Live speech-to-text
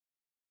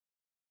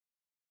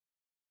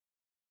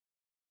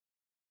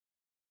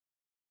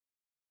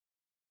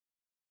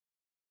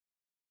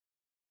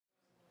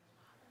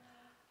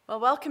Well,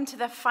 welcome to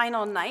the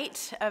final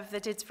night of the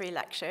Didsbury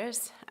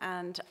Lectures,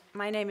 and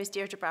my name is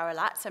Deirdre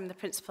Brower-Latz. I'm the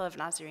principal of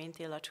Nazarene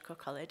Theological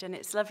College, and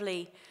it's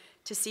lovely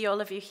to see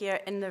all of you here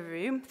in the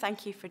room.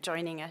 Thank you for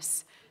joining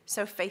us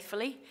so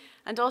faithfully,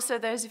 and also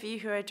those of you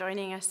who are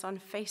joining us on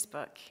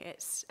Facebook.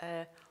 It's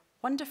a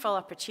wonderful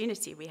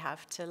opportunity we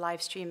have to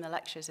live stream the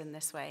lectures in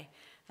this way,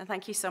 and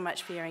thank you so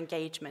much for your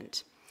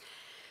engagement.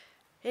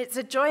 It's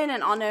a joy and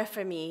an honor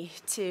for me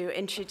to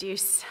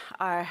introduce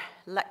our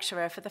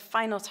lecturer for the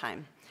final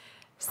time.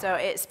 So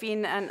it's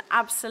been an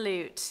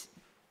absolute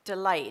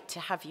delight to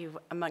have you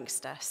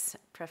amongst us,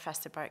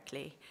 Professor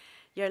Barclay.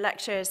 Your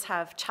lectures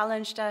have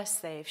challenged us,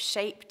 they've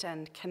shaped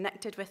and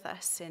connected with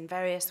us in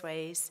various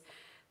ways.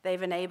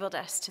 They've enabled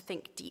us to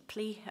think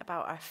deeply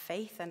about our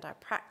faith and our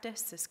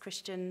practice as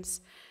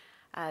Christians,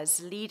 as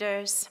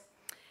leaders.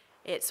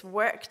 It's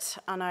worked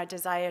on our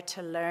desire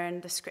to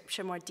learn the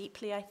scripture more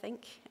deeply, I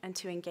think, and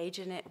to engage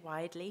in it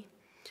widely.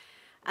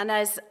 And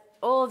as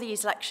all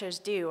these lectures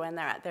do when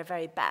they're at their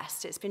very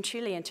best, it's been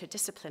truly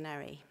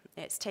interdisciplinary.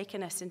 It's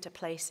taken us into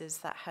places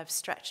that have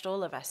stretched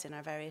all of us in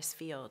our various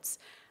fields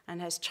and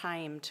has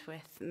chimed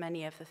with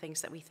many of the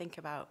things that we think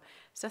about.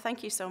 So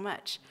thank you so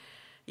much.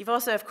 You've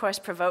also, of course,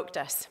 provoked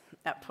us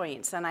at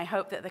points, and I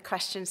hope that the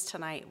questions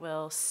tonight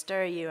will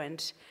stir you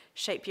and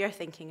shape your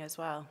thinking as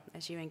well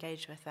as you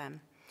engage with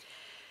them.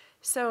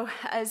 So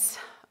as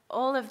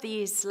all of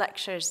these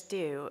lectures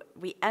do,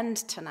 we end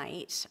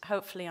tonight,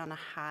 hopefully on a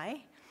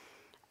high.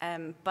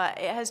 But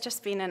it has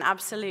just been an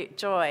absolute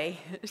joy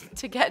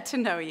to get to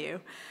know you.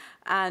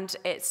 And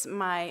it's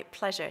my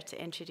pleasure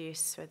to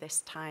introduce for this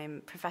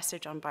time Professor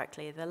John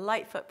Barclay, the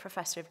Lightfoot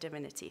Professor of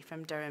Divinity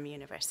from Durham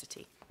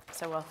University.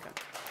 So welcome.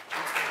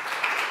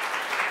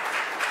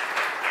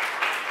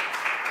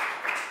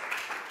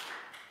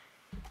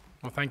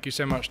 Well, thank you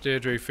so much,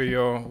 Deirdre, for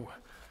your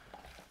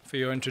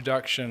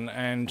introduction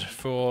and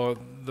for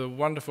the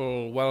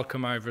wonderful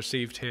welcome I've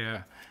received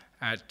here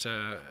at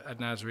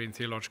Nazarene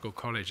Theological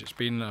College. It's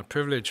been a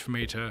privilege for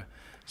me to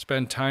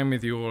spend time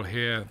with you all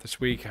here this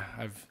week.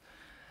 I've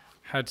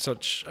had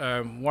such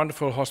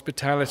wonderful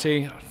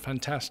hospitality,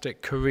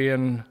 fantastic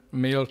Korean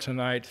meal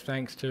tonight,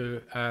 thanks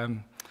to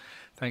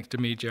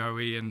Mi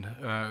Jiawi and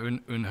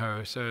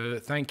Unho. So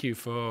thank you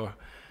for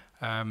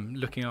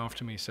looking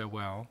after me so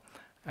well.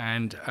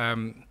 And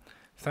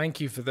thank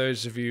you for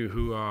those of you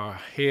who are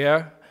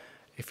here.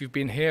 If you've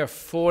been here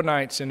 4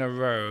 nights in a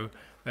row,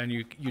 then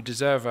you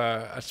deserve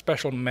a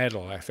special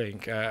medal, I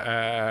think,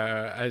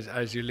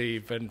 as you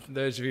leave. And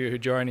those of you who are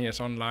joining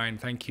us online,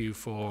 thank you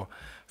for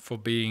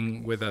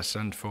being with us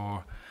and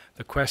for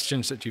the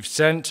questions that you've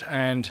sent.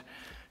 And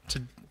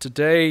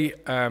today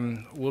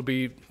will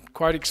be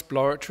quite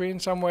exploratory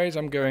in some ways.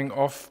 I'm going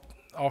off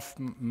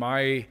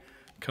my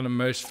kind of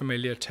most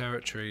familiar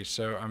territory,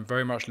 so I'm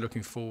very much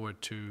looking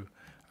forward to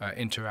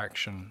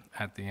interaction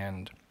at the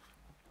end.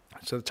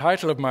 So the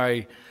title of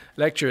my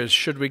lecture is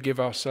Should We Give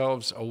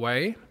Ourselves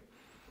Away?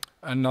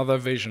 Another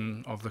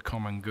Vision of the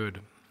Common Good.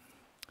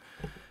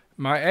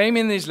 My aim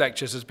in these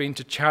lectures has been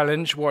to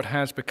challenge what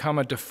has become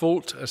a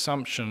default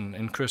assumption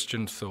in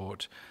Christian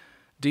thought,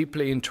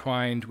 deeply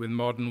entwined with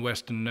modern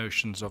Western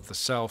notions of the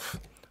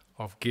self,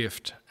 of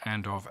gift,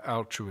 and of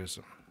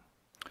altruism.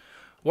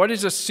 What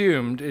is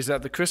assumed is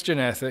that the Christian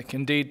ethic,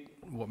 indeed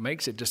what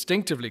makes it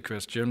distinctively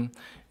Christian,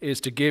 is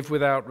to give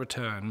without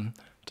return,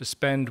 to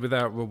spend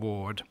without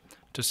reward,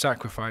 to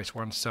sacrifice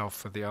oneself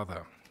for the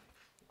other.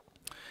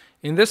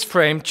 In this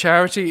frame,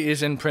 charity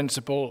is in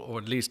principle, or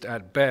at least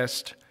at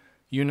best,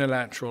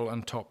 unilateral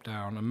and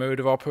top-down, a mode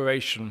of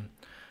operation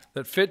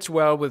that fits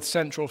well with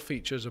central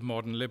features of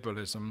modern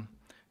liberalism,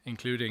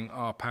 including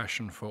our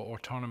passion for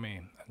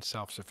autonomy and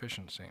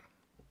self-sufficiency.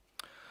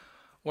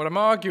 What I'm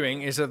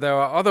arguing is that there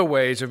are other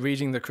ways of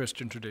reading the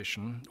Christian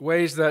tradition,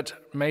 ways that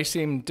may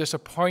seem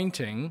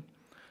disappointing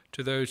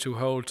to those who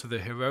hold to the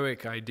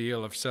heroic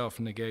ideal of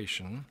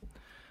self-negation,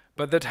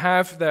 but that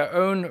have their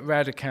own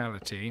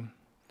radicality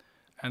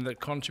and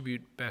that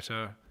contribute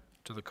better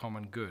to the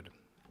common good.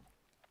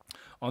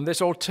 On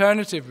this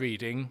alternative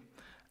reading,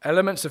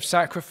 elements of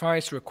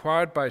sacrifice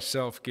required by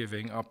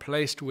self-giving are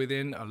placed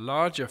within a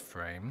larger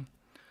frame,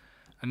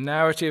 a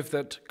narrative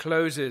that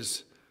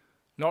closes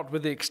not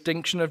with the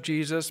extinction of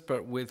Jesus,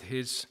 but with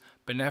his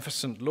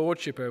beneficent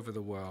lordship over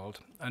the world,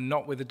 and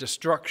not with the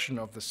destruction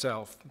of the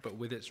self, but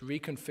with its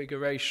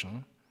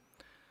reconfiguration,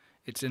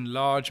 its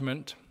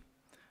enlargement,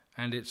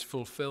 and its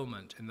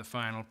fulfillment in the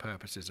final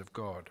purposes of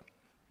God.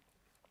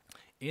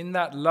 In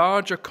that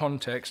larger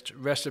context,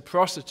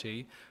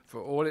 reciprocity,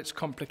 for all its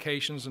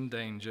complications and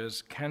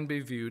dangers, can be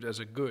viewed as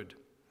a good.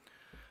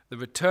 The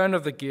return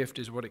of the gift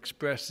is what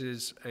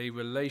expresses a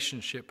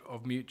relationship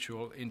of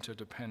mutual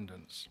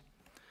interdependence.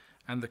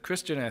 And the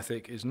Christian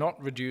ethic is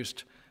not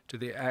reduced to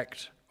the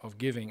act of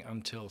giving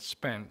until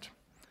spent,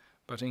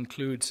 but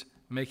includes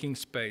making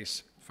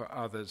space for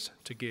others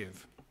to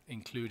give,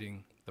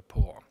 including the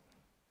poor.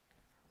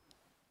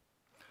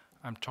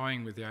 I'm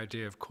toying with the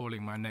idea of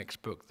calling my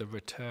next book The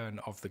Return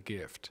of the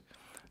Gift,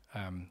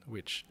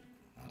 which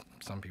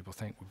some people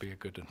think would be a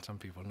good and some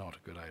people not a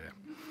good idea.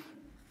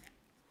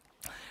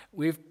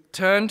 We've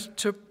turned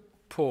to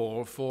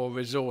Paul for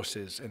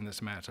resources in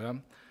this matter.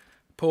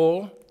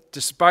 Paul,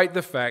 despite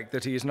the fact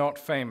that he is not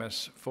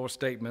famous for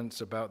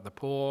statements about the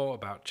poor,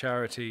 about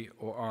charity,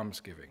 or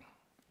almsgiving.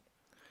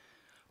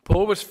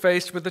 Paul was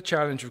faced with the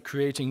challenge of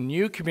creating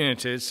new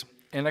communities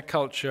in a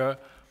culture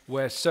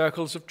where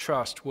circles of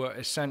trust were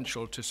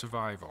essential to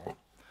survival,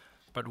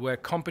 but where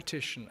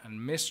competition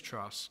and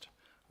mistrust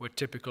were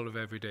typical of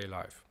everyday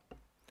life.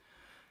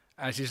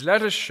 As his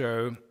letters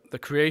show, the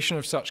creation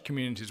of such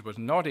communities was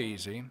not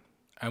easy,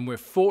 and we're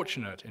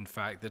fortunate, in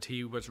fact, that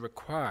he was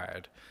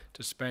required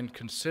to spend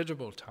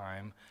considerable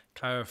time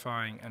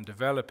clarifying and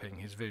developing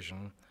his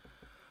vision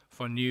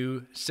for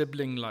new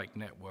sibling-like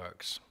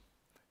networks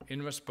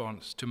in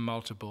response to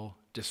multiple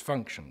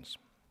dysfunctions.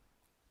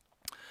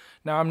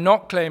 Now, I'm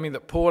not claiming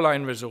that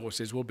Pauline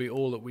resources will be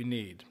all that we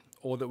need,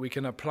 or that we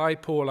can apply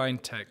Pauline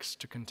texts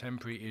to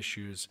contemporary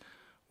issues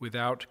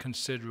without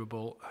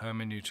considerable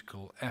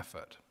hermeneutical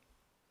effort.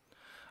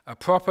 A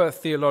proper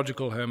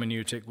theological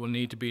hermeneutic will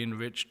need to be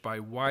enriched by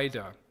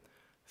wider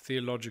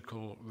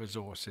theological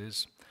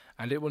resources,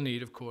 and it will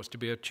need, of course, to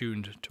be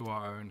attuned to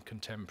our own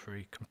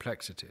contemporary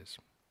complexities.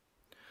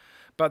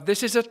 But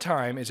this is a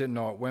time, is it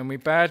not, when we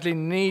badly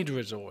need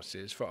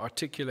resources for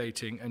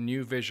articulating a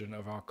new vision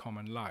of our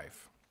common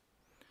life.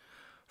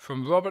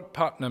 From Robert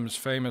Putnam's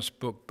famous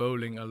book,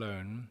 Bowling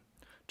Alone,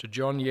 to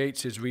John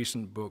Yates's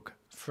recent book,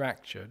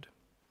 Fractured,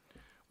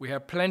 we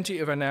have plenty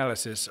of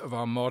analysis of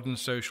our modern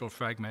social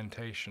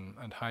fragmentation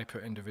and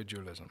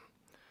hyper-individualism,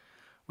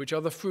 which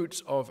are the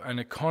fruits of an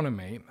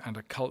economy and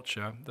a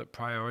culture that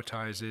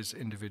prioritizes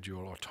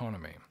individual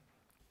autonomy.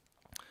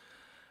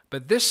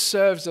 But this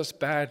serves us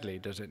badly,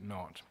 does it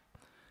not?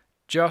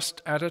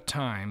 Just at a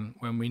time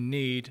when we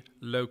need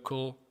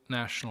local,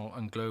 national,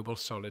 and global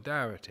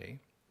solidarity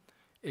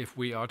if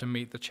we are to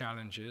meet the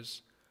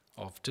challenges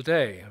of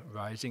today: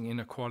 rising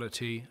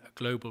inequality, a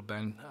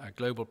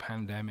global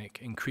pandemic,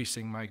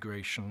 increasing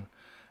migration,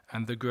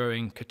 and the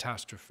growing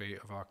catastrophe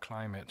of our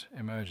climate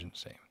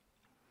emergency.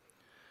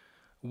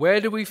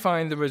 Where do we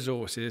find the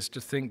resources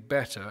to think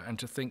better and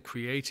to think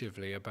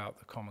creatively about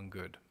the common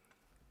good?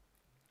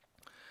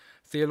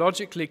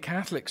 Theologically,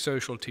 Catholic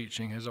social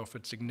teaching has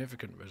offered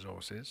significant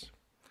resources,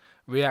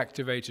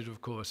 reactivated,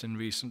 of course, in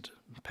recent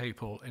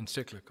papal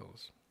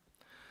encyclicals.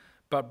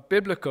 But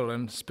biblical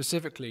and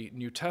specifically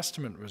New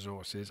Testament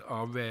resources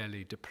are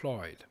rarely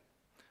deployed,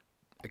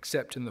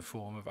 except in the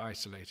form of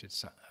isolated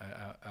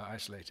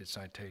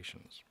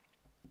citations.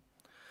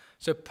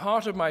 So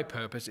part of my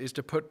purpose is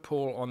to put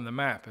Paul on the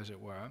map, as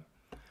it were,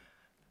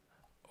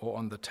 or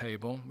on the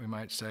table, we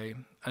might say,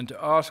 and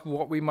to ask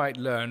what we might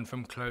learn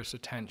from close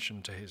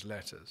attention to his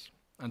letters.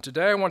 And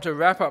today I want to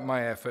wrap up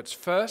my efforts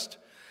first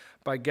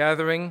by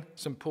gathering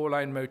some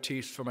Pauline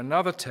motifs from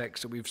another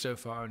text that we've so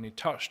far only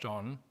touched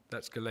on,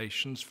 that's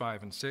Galatians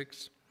 5 and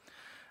 6,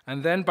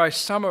 and then by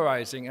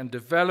summarizing and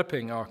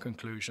developing our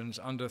conclusions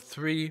under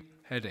three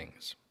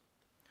headings.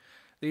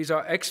 These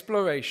are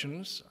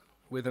explorations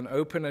with an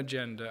open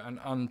agenda and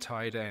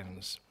untied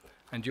ends,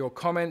 and your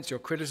comments, your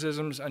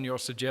criticisms, and your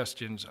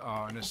suggestions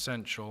are an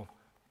essential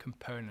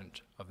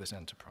component of this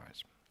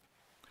enterprise.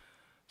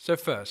 So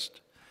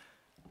first,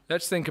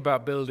 let's think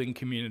about building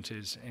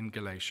communities in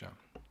Galatia.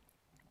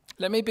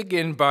 Let me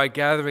begin by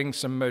gathering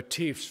some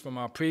motifs from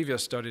our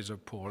previous studies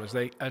of Paul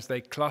as they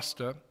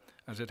cluster,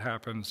 as it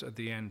happens, at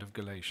the end of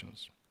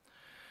Galatians.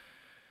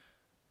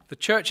 The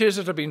churches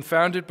that have been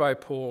founded by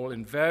Paul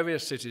in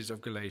various cities of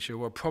Galatia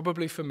were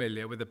probably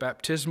familiar with the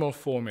baptismal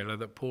formula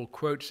that Paul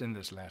quotes in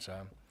this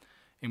letter,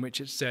 in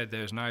which it said,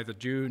 "There is neither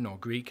Jew nor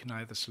Greek,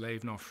 neither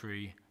slave nor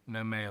free,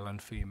 no male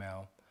and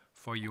female,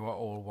 for you are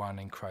all one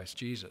in Christ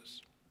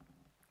Jesus."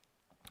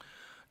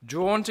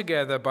 Drawn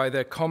together by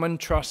their common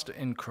trust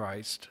in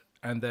Christ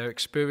and their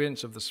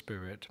experience of the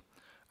Spirit,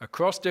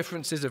 across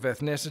differences of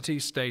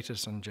ethnicity,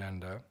 status, and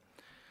gender,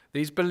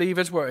 these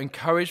believers were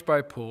encouraged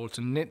by Paul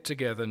to knit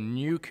together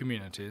new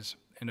communities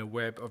in a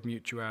web of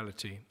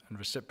mutuality and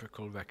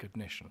reciprocal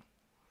recognition.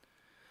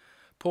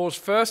 Paul's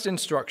first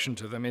instruction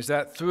to them is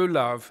that through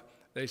love,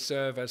 they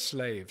serve as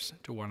slaves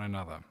to one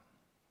another.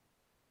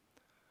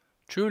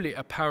 Truly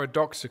a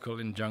paradoxical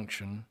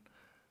injunction,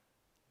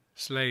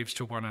 slaves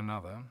to one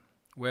another,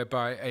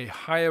 whereby a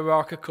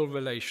hierarchical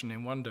relation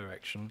in one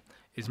direction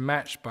is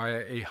matched by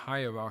a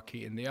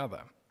hierarchy in the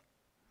other,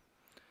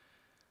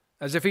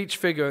 as if each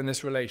figure in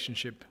this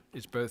relationship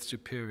is both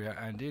superior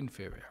and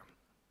inferior.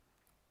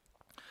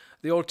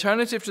 The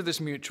alternative to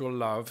this mutual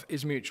love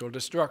is mutual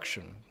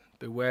destruction.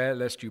 Beware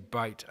lest you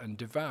bite and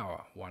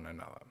devour one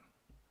another.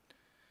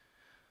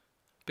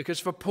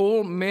 Because for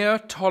Paul, mere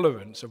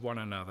tolerance of one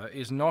another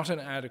is not an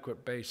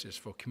adequate basis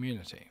for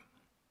community.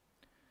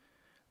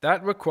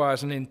 That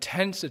requires an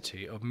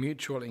intensity of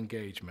mutual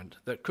engagement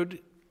that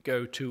could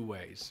go two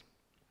ways.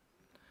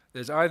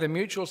 There's either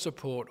mutual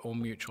support or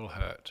mutual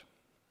hurt.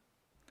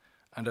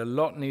 And a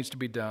lot needs to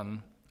be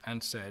done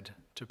and said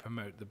to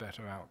promote the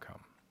better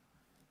outcome.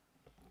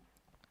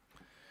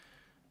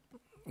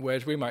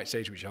 Whereas we might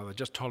say to each other,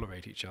 just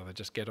tolerate each other,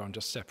 just get on,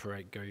 just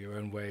separate, go your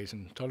own ways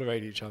and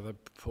tolerate each other,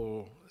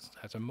 Paul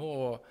has a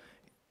more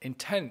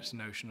intense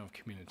notion of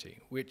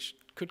community, which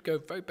could go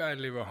very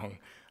badly wrong,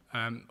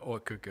 or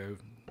it could go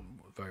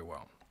very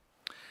well.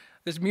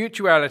 This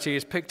mutuality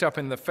is picked up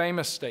in the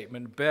famous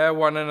statement, bear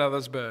one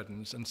another's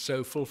burdens and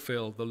so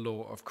fulfill the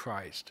law of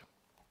Christ.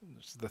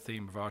 This is the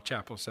theme of our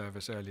chapel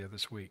service earlier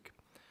this week.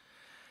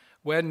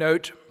 Where,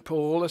 note,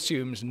 Paul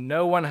assumes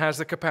no one has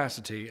the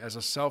capacity as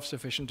a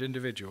self-sufficient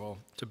individual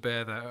to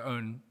bear their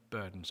own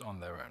burdens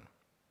on their own.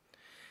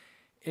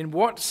 In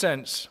what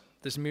sense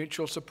this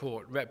mutual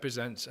support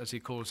represents, as he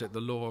calls it, the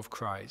law of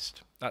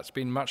Christ, that's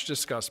been much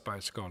discussed by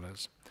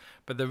scholars.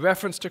 But the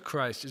reference to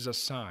Christ is a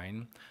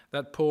sign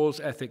that Paul's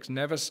ethics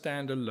never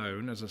stand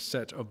alone as a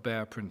set of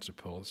bare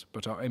principles,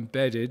 but are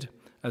embedded,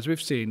 as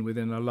we've seen,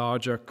 within a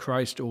larger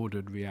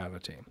Christ-ordered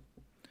reality.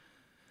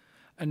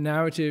 A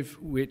narrative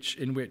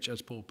in which,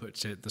 as Paul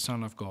puts it, the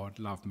Son of God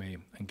loved me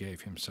and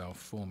gave himself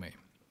for me.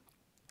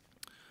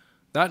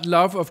 That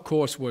love, of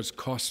course, was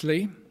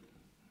costly,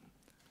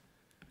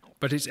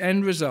 but its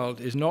end result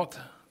is not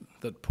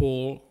that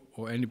Paul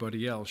or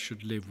anybody else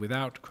should live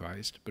without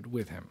Christ, but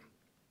with him.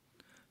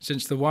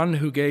 Since the one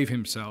who gave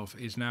himself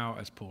is now,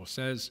 as Paul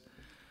says,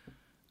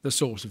 the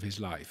source of his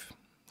life.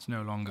 It's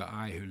no longer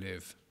I who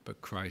live,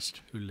 but Christ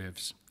who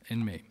lives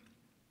in me.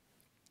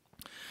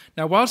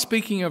 Now, while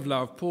speaking of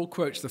love, Paul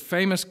quotes the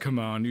famous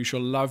command, you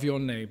shall love your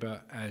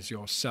neighbor as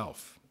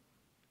yourself,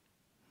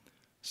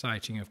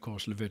 citing, of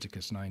course,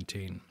 Leviticus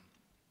 19.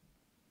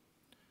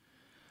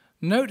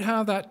 Note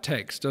how that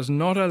text does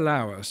not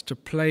allow us to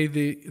play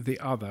the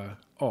other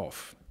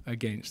off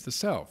against the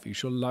self. You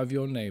shall love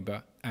your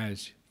neighbor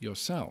as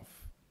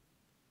yourself.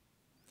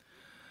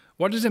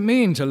 What does it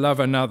mean to love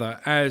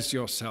another as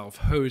yourself?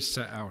 Who's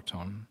set out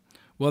on?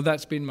 Well,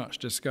 that's been much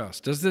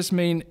discussed. Does this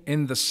mean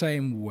in the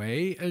same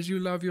way as you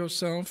love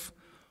yourself,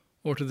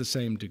 or to the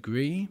same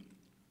degree?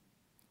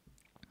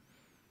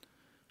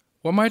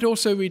 One might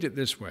also read it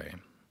this way.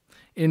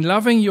 In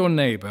loving your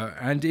neighbor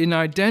and in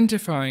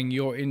identifying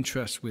your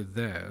interests with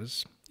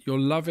theirs, you're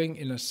loving,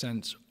 in a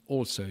sense,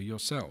 also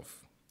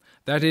yourself.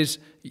 That is,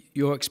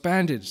 your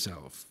expanded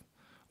self,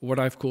 what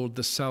I've called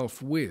the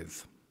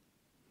self-with.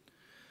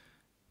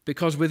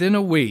 Because within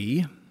a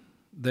we,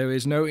 there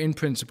is no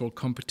in-principle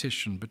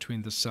competition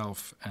between the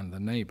self and the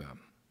neighbor.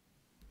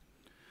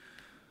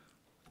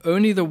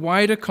 Only the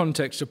wider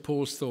context of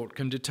Paul's thought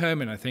can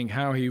determine, I think,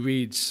 how he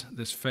reads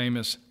this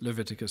famous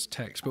Leviticus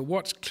text. But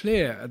what's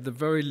clear, at the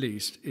very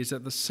least, is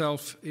that the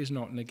self is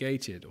not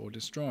negated or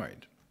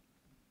destroyed.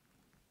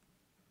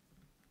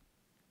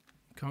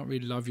 You can't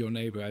really love your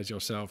neighbor as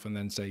yourself and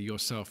then say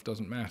yourself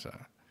doesn't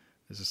matter.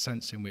 There's a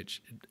sense in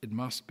which it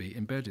must be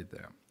embedded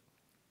there.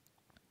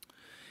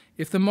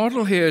 If the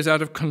model here is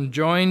out of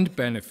conjoined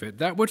benefit,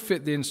 that would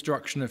fit the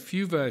instruction a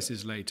few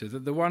verses later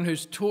that the one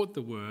who's taught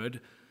the word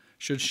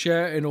should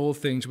share in all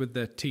things with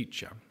their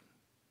teacher.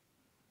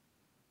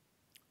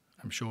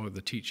 I'm sure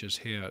the teachers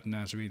here at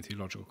Nazarene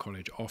Theological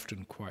College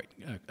often quote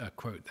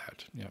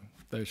that. You know,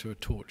 those who are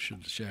taught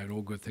should share in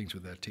all good things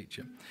with their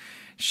teacher.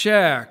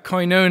 Share,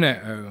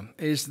 koinoneo,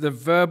 is the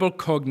verbal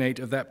cognate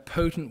of that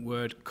potent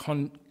word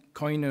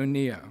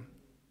koinonia,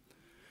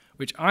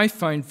 which I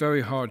find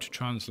very hard to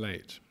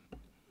translate.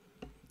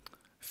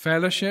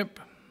 Fellowship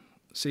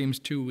seems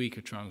too weak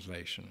a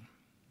translation.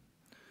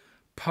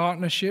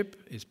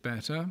 Partnership is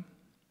better,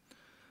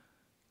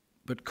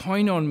 but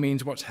koinon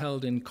means what's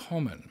held in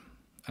common,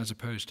 as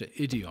opposed to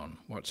idion,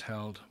 what's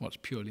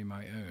purely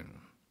my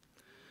own.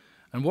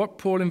 And what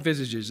Paul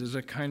envisages is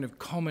a kind of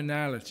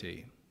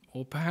commonality,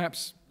 or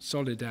perhaps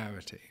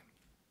solidarity,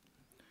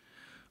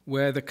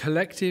 where the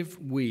collective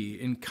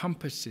we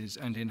encompasses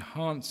and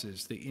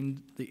enhances the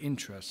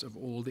interests of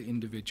all the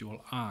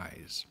individual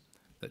I's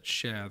that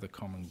share the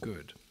common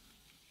good.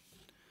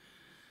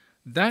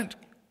 That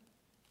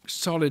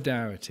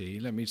solidarity,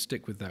 let me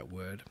stick with that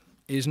word,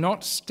 is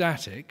not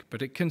static,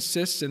 but it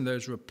consists in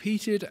those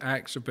repeated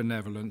acts of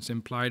benevolence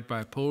implied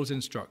by Paul's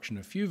instruction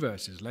a few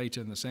verses later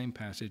in the same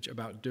passage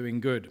about doing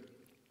good.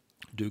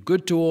 Do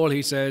good to all,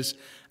 he says,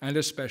 and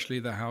especially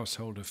the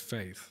household of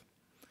faith.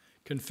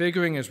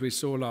 Configuring, as we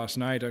saw last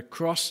night, a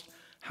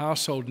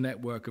cross-household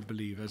network of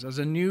believers as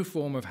a new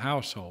form of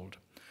household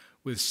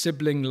with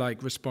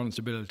sibling-like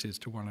responsibilities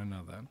to one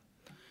another.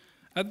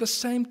 At the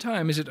same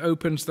time as it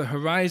opens the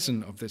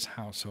horizon of this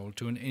household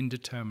to an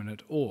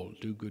indeterminate all,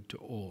 do good to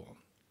all.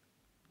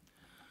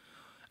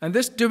 And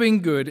this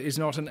doing good is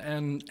not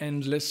an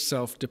endless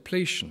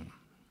self-depletion.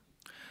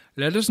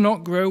 Let us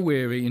not grow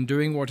weary in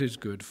doing what is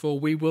good, for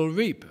we will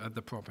reap at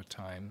the proper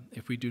time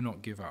if we do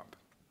not give up.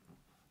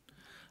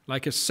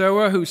 Like a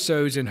sower who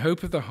sows in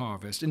hope of the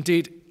harvest,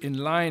 indeed in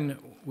line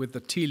with the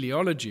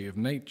teleology of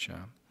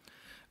nature,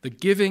 the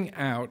giving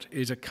out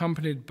is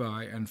accompanied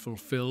by and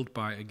fulfilled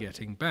by a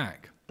getting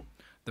back.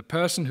 The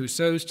person who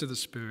sows to the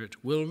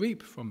Spirit will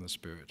reap from the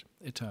Spirit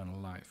eternal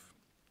life.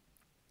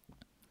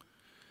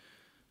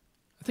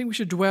 I think we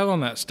should dwell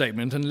on that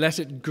statement and let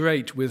it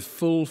grate with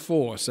full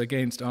force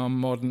against our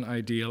modern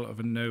ideal of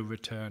a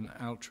no-return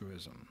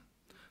altruism.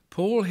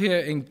 Paul here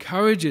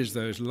encourages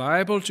those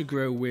liable to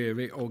grow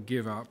weary or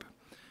give up,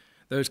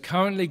 those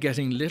currently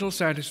getting little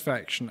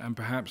satisfaction and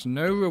perhaps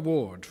no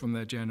reward from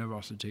their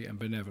generosity and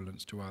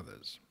benevolence to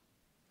others.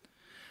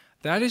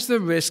 That is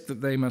the risk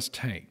that they must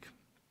take,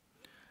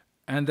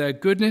 and their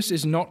goodness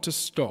is not to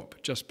stop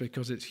just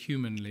because it's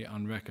humanly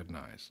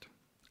unrecognized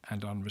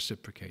and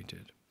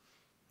unreciprocated.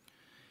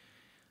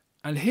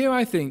 And here,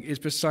 I think, is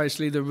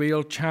precisely the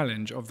real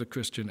challenge of the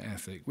Christian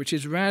ethic, which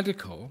is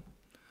radical,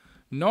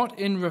 not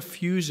in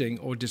refusing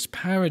or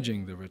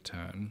disparaging the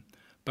return,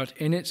 but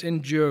in its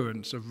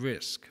endurance of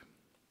risk,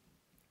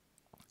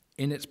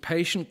 in its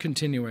patient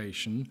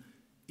continuation,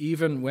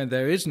 even when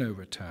there is no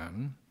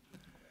return,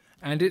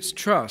 and its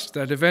trust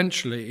that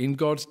eventually, in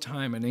God's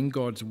time and in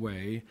God's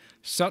way,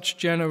 such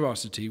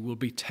generosity will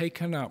be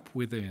taken up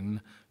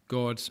within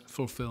God's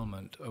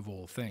fulfillment of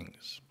all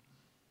things.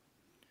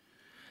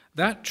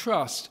 That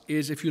trust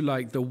is, if you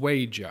like, the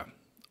wager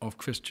of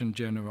Christian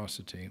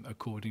generosity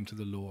according to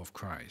the law of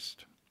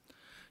Christ.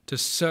 To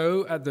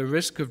sow at the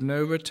risk of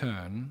no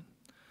return,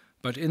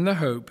 but in the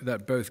hope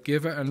that both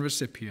giver and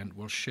recipient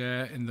will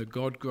share in the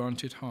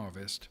God-granted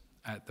harvest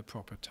at the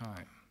proper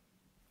time.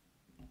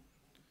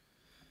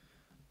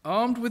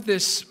 Armed with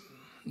this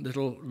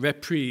little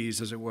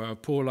reprise, as it were,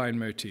 of Pauline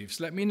motifs,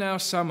 let me now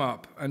sum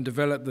up and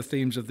develop the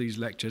themes of these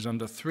lectures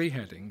under 3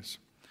 headings,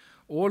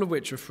 all of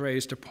which are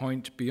phrased to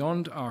point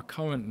beyond our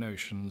current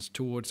notions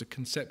towards a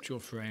conceptual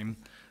frame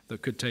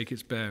that could take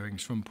its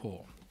bearings from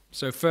Paul.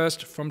 So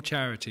first, from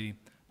charity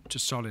to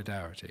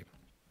solidarity.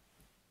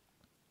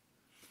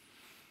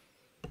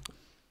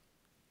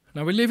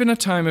 Now, we live in a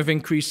time of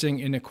increasing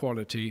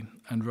inequality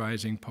and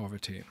rising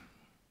poverty.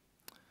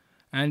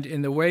 And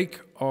in the wake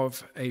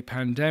of a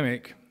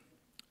pandemic,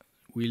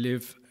 we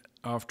live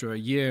after a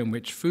year in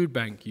which food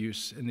bank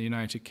use in the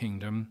United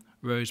Kingdom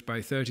rose by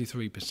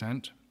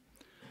 33%,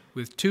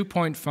 with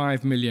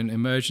 2.5 million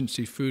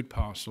emergency food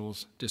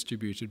parcels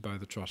distributed by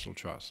the Trussell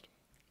Trust.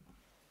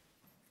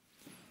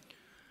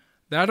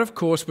 That, of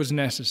course, was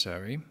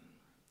necessary,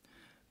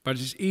 but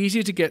it's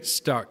easy to get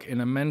stuck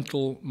in a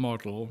mental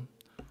model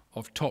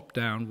of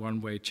top-down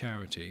one-way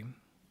charity,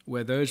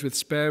 where those with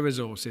spare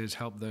resources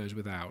help those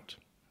without,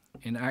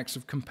 in acts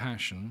of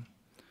compassion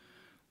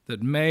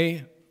that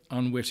may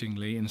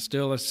unwittingly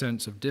instill a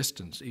sense of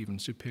distance, even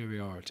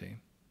superiority,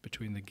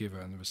 between the giver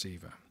and the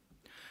receiver.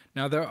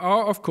 Now, there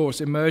are, of course,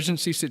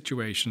 emergency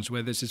situations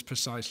where this is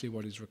precisely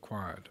what is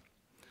required.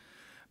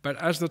 But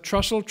as the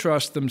Trussell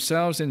Trust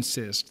themselves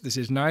insist, this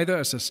is neither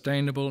a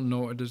sustainable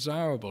nor a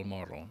desirable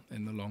model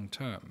in the long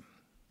term.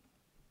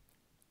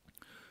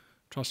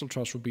 Trussell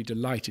Trust would be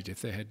delighted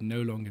if they had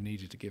no longer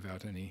needed to give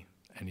out any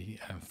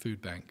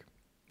food bank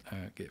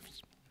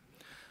gifts.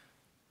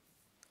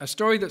 A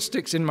story that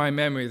sticks in my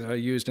memory that I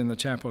used in the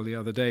chapel the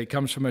other day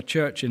comes from a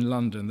church in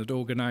London that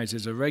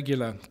organises a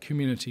regular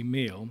community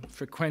meal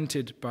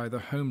frequented by the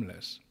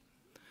homeless,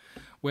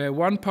 where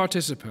one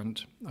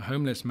participant, a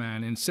homeless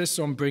man, insists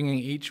on bringing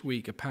each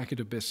week a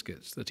packet of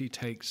biscuits that he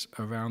takes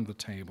around the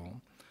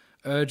table,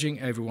 urging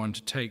everyone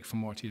to take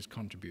from what he has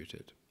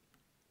contributed.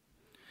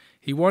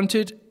 He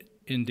wanted,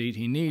 indeed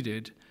he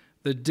needed,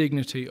 the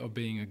dignity of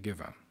being a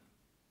giver.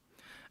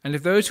 And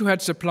if those who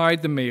had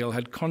supplied the meal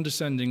had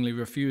condescendingly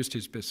refused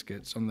his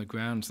biscuits on the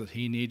grounds that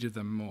he needed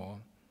them more,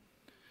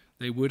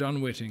 they would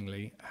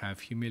unwittingly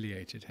have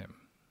humiliated him.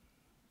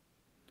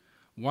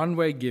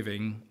 One-way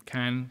giving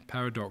can,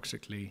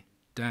 paradoxically,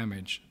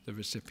 damage the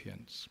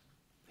recipients.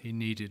 He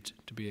needed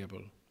to be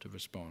able to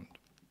respond.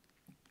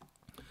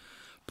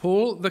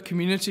 Paul, the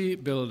community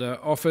builder,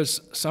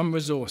 offers some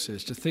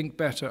resources to think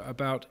better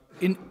about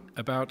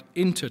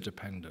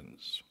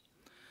interdependence,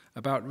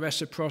 about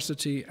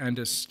reciprocity and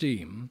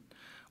esteem,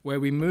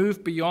 where we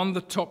move beyond the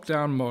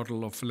top-down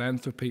model of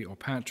philanthropy or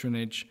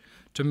patronage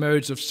to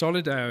modes of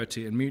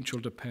solidarity and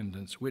mutual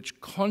dependence, which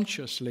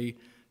consciously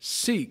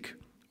seek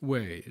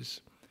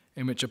ways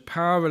in which a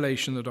power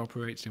relation that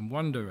operates in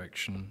one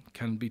direction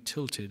can be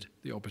tilted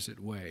the opposite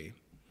way,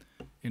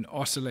 in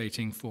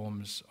oscillating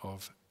forms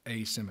of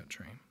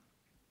asymmetry.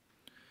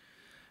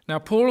 Now,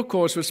 Paul, of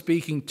course, was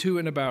speaking to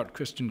and about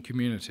Christian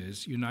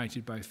communities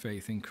united by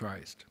faith in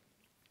Christ.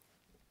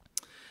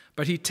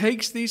 But he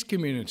takes these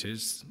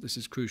communities, this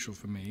is crucial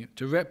for me,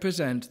 to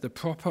represent the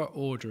proper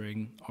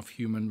ordering of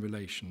human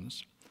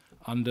relations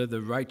under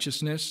the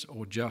righteousness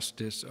or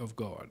justice of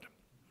God.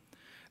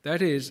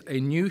 That is, a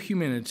new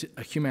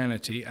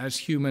humanity as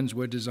humans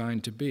were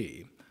designed to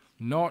be,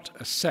 not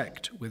a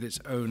sect with its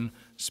own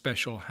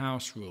special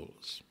house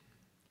rules.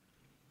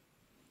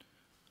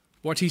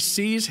 What he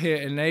sees here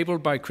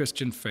enabled by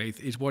Christian faith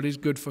is what is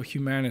good for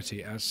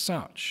humanity as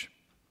such,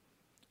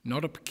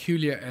 not a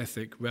peculiar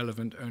ethic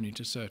relevant only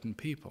to certain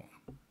people.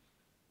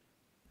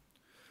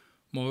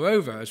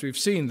 Moreover, as we've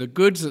seen, the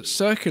goods that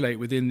circulate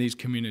within these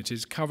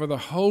communities cover the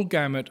whole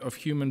gamut of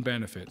human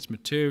benefits,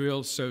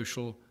 material,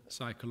 social,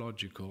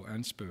 psychological,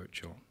 and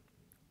spiritual.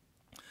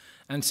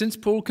 And since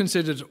Paul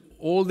considered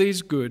all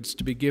these goods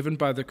to be given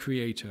by the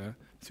Creator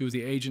through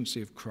the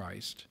agency of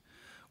Christ,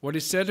 what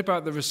is said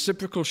about the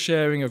reciprocal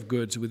sharing of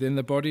goods within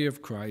the body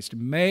of Christ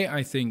may,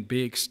 I think,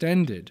 be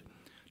extended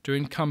to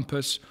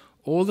encompass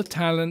all the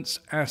talents,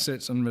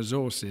 assets, and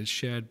resources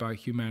shared by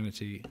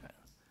humanity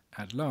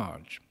at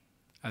large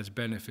as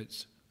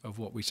benefits of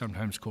what we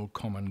sometimes call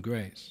common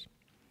grace.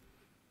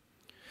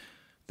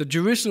 The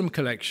Jerusalem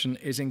collection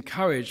is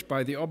encouraged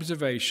by the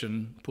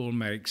observation Paul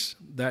makes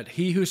that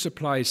he who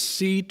supplies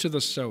seed to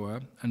the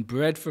sower and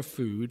bread for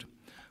food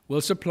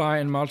will supply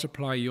and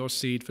multiply your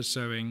seed for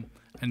sowing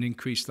and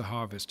increase the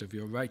harvest of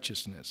your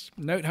righteousness.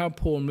 Note how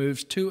Paul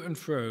moves to and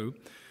fro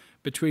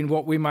between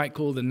what we might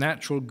call the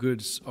natural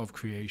goods of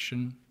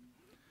creation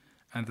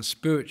and the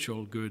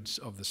spiritual goods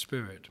of the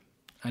Spirit,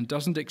 and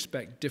doesn't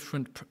expect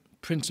different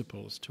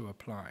principles to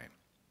apply.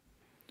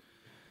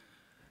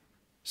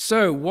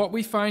 So what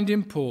we find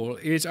in Paul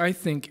is, I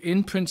think,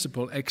 in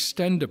principle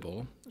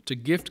extendable to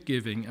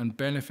gift-giving and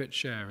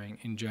benefit-sharing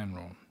in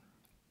general.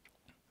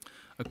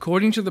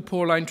 According to the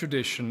Pauline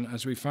tradition,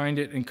 as we find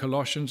it in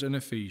Colossians and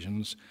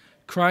Ephesians,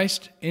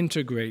 Christ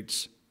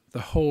integrates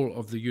the whole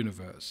of the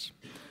universe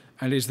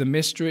and is the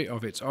mystery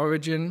of its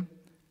origin,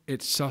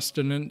 its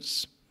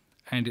sustenance,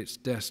 and its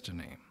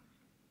destiny.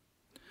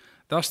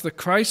 Thus, the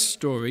Christ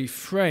story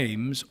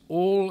frames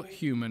all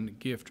human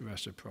gift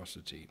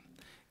reciprocity,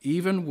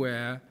 even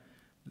where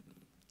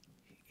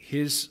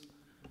his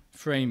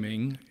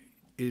framing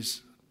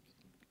is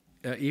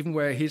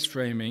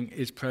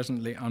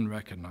presently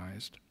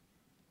unrecognized,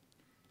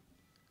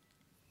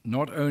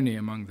 not only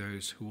among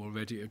those who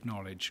already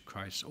acknowledge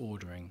Christ's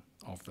ordering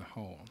of the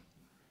whole.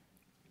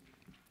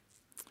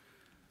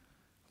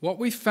 What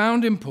we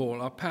found in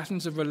Paul are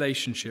patterns of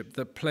relationship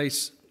that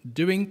place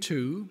doing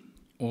to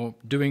or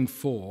doing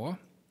for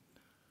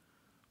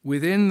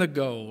within the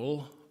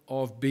goal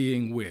of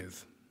being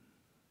with.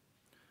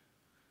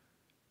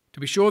 To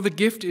be sure, the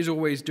gift is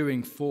always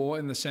doing for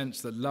in the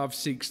sense that love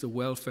seeks the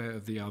welfare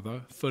of the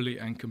other fully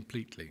and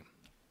completely.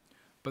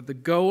 But the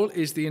goal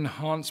is the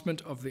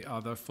enhancement of the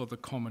other for the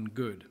common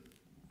good,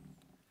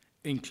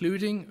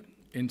 including,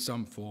 in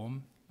some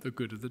form, the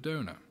good of the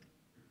donor.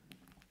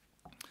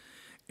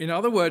 In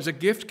other words, a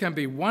gift can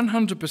be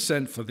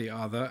 100% for the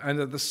other and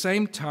at the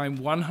same time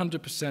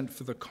 100%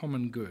 for the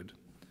common good,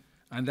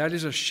 and that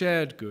is a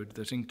shared good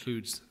that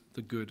includes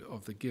the good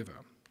of the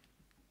giver.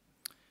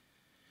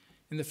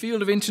 In the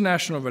field of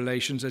international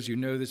relations, as you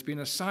know, there's been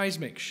a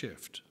seismic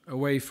shift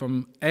away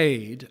from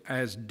aid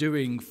as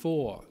doing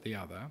for the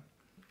other,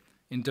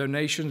 in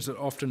donations that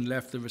often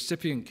left the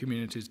recipient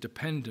communities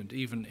dependent,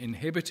 even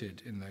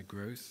inhibited in their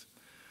growth,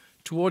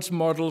 towards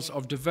models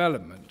of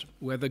development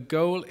where the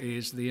goal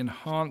is the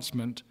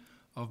enhancement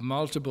of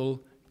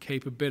multiple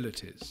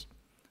capabilities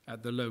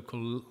at the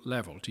local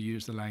level, to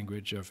use the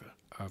language of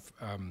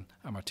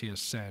Amartya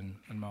Sen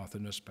and Martha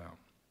Nussbaum.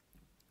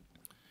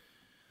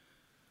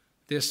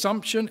 The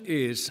assumption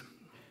is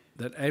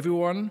that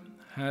everyone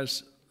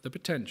has the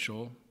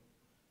potential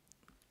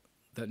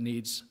that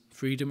needs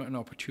freedom and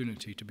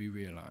opportunity to be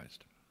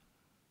realized.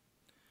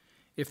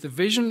 If the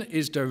vision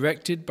is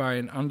directed by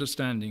an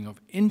understanding of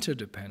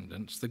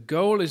interdependence, the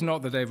goal is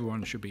not that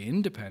everyone should be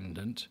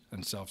independent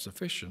and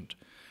self-sufficient,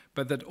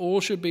 but that all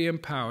should be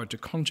empowered to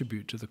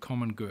contribute to the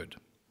common good,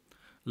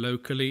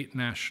 locally,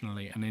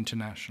 nationally, and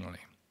internationally,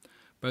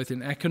 both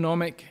in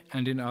economic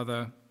and in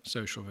other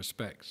social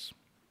respects.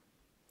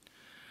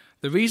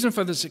 The reason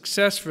for the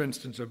success, for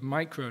instance, of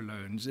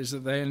microloans is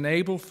that they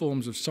enable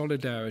forms of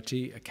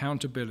solidarity,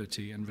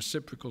 accountability, and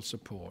reciprocal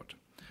support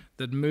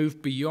that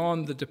move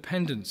beyond the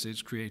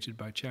dependencies created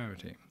by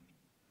charity.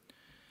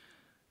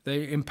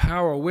 They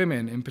empower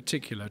women in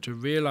particular to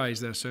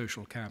realize their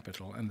social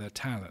capital and their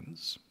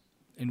talents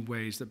in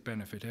ways that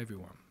benefit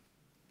everyone.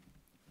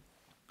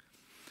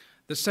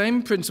 The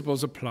same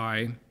principles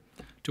apply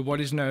to what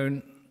is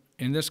known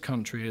in this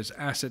country as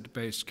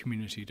asset-based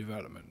community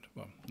development.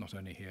 Well, not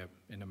only here,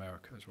 in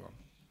America as well.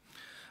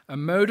 A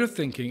mode of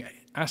thinking,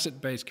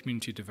 asset-based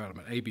community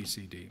development,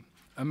 ABCD,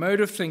 a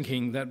mode of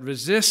thinking that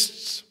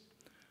resists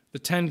the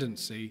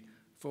tendency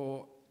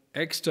for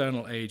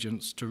external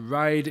agents to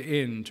ride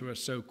into a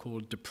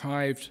so-called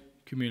deprived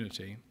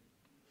community.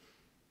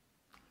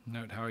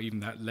 Note how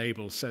even that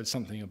label said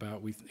something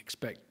about we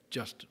expect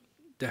just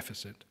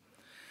deficit.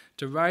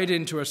 To ride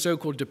into a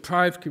so-called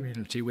deprived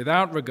community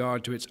without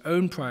regard to its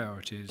own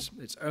priorities,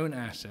 its own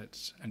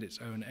assets, and its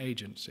own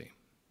agency.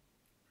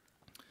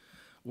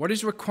 What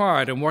is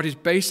required and what is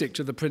basic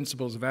to the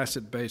principles of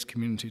asset-based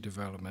community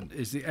development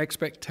is the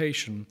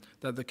expectation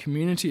that the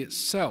community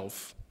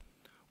itself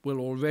will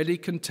already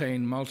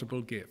contain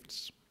multiple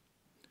gifts,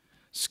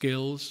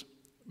 skills,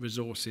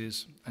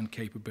 resources, and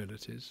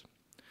capabilities,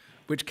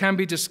 which can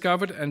be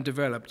discovered and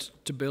developed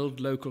to build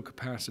local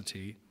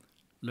capacity,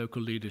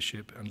 local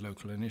leadership, and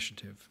local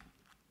initiative.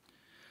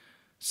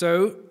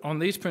 So, on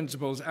these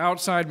principles,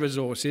 outside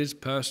resources,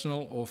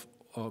 personal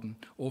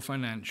or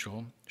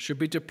financial, should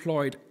be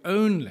deployed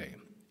only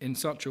in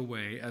such a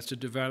way as to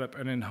develop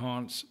and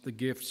enhance the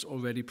gifts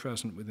already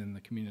present within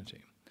the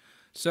community,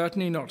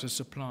 certainly not to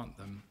supplant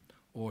them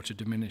or to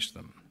diminish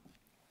them.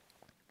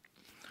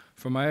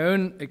 From my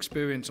own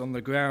experience on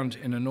the ground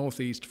in a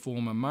northeast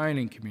former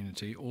mining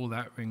community, all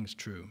that rings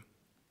true.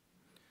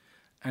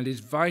 and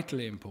is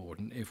vitally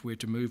important if we're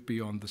to move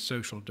beyond the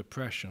social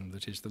depression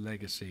that is the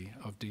legacy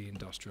of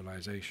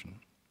deindustrialization.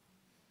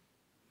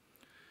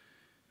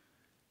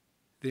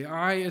 The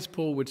eye, as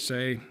Paul would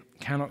say,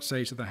 cannot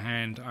say to the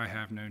hand, I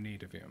have no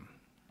need of you.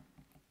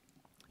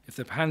 If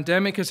the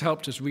pandemic has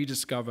helped us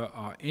rediscover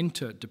our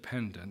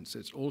interdependence,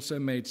 it's also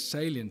made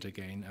salient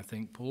again, I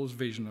think, Paul's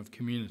vision of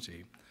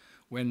community,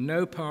 where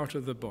no part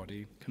of the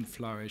body can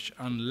flourish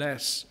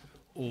unless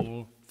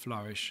all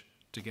flourish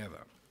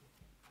together.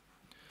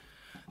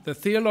 The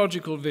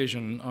theological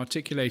vision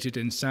articulated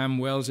in Sam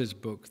Wells's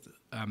book,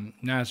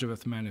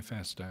 Nazareth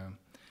Manifesto,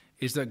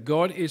 is that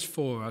God is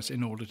for us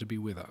in order to be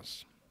with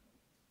us.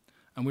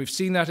 And we've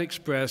seen that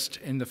expressed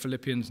in the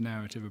Philippians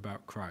narrative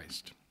about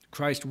Christ.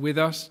 Christ with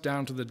us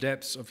down to the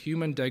depths of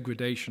human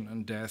degradation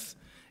and death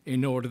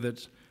in order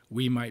that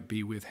we might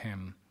be with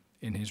him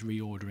in his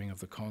reordering of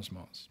the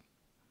cosmos.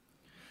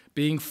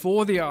 Being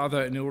for the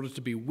other in order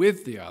to be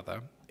with the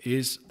other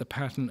is the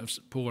pattern of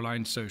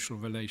Pauline social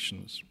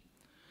relations.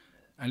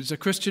 And it's a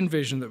Christian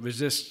vision that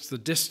resists the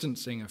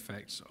distancing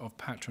effects of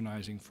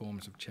patronizing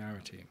forms of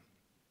charity.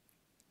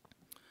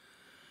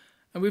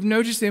 And we've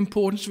noticed the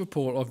importance for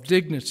Paul of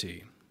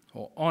dignity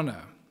or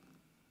honor,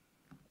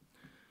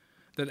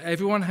 that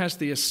everyone has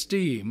the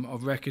esteem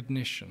of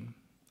recognition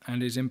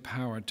and is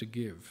empowered to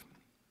give.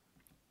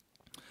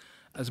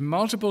 As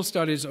multiple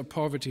studies of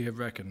poverty have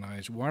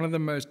recognized, one of the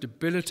most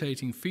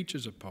debilitating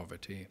features of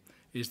poverty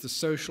is the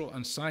social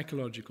and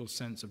psychological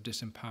sense of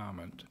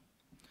disempowerment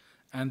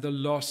and the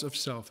loss of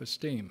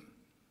self-esteem.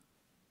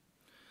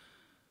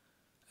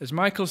 As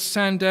Michael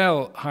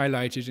Sandel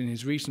highlighted in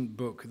his recent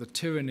book, The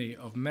Tyranny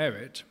of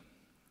Merit,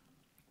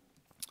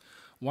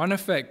 one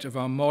effect of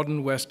our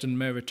modern Western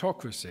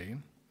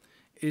meritocracy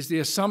is the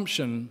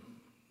assumption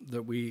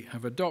that we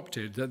have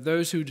adopted that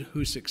those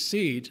who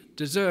succeed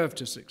deserve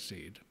to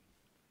succeed,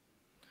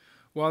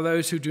 while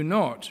those who do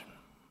not,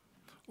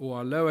 or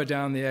are lower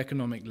down the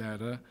economic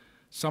ladder,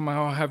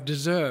 somehow have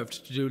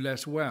deserved to do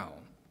less well,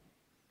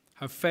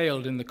 have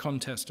failed in the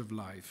contest of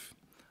life,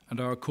 and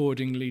are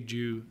accordingly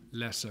due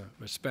lesser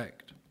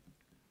respect.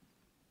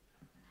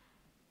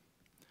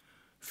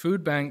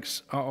 Food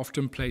banks are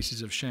often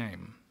places of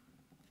shame.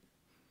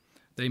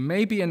 They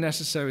may be a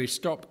necessary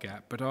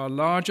stopgap, but our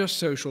larger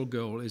social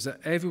goal is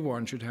that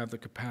everyone should have the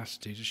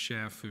capacity to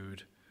share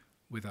food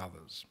with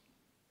others.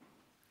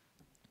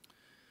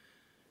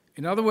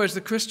 In other words,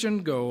 the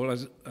Christian goal,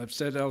 as I've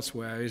said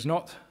elsewhere, is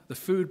not the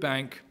food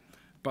bank,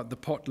 but the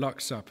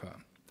potluck supper,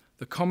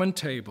 the common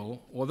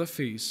table or the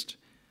feast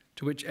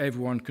to which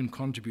everyone can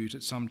contribute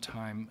at some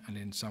time and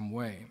in some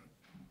way.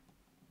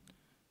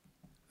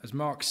 As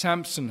Mark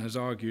Sampson has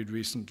argued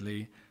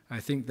recently, I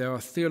think there are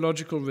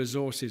theological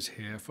resources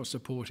here for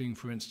supporting,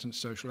 for instance,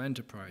 social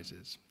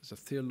enterprises.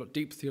 There's a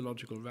deep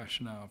theological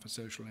rationale for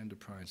social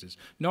enterprises,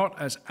 not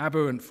as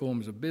aberrant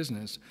forms of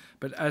business,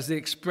 but as the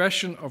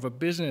expression of a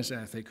business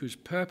ethic whose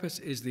purpose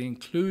is the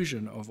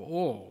inclusion of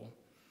all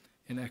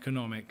in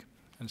economic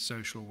and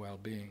social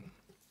well-being.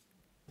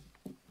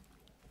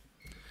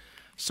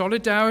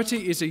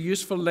 Solidarity is a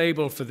useful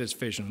label for this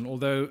vision,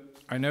 although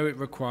I know it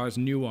requires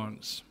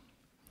nuance.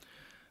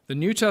 The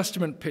New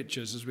Testament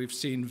pictures, as we've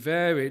seen,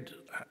 the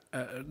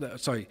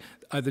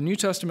New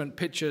Testament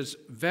pictures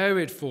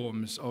varied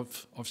forms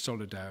of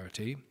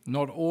solidarity,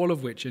 not all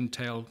of which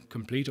entail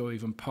complete or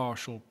even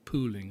partial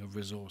pooling of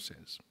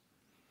resources.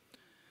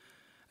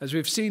 As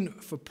we've seen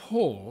for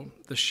Paul,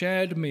 the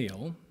shared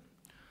meal,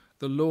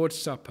 the Lord's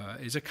Supper,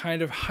 is a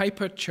kind of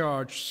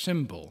hypercharged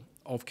symbol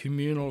of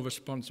communal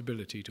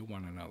responsibility to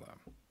one another,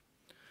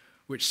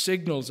 which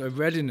signals a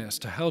readiness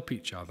to help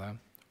each other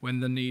when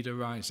the need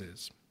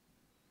arises,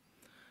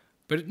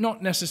 but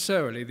not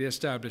necessarily the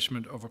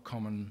establishment of a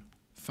common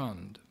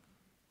fund.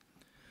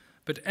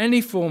 But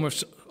any form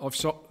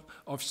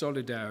of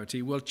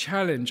solidarity will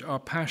challenge our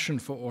passion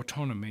for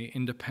autonomy,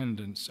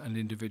 independence, and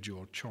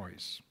individual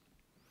choice.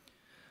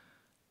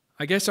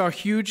 I guess our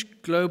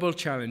huge global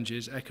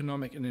challenges,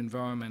 economic and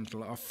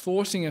environmental, are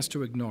forcing us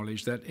to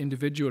acknowledge that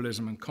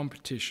individualism and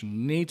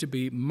competition need to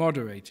be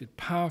moderated,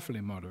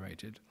 powerfully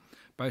moderated,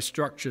 by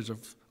structures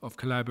of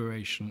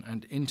collaboration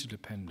and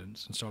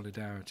interdependence and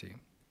solidarity.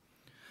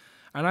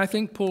 And I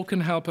think Paul can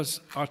help us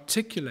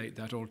articulate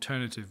that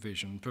alternative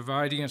vision,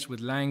 providing us with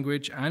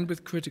language and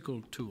with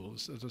critical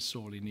tools that are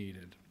sorely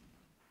needed.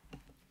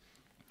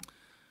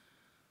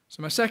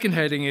 So my second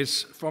heading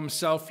is From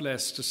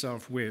Selfless to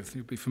Self-With.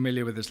 You'll be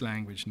familiar with this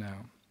language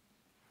now.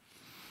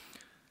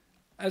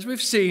 As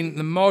we've seen,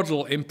 the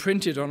model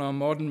imprinted on our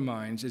modern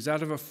minds is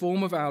that of a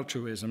form of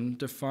altruism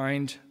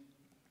defined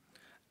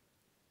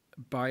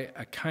by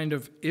a kind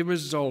of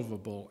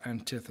irresolvable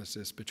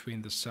antithesis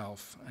between the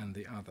self and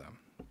the other.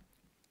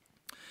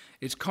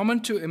 It's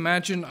common to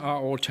imagine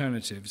our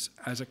alternatives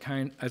as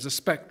a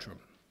spectrum,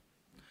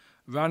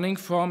 running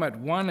from, at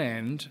one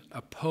end,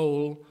 a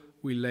pole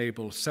we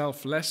label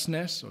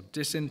selflessness or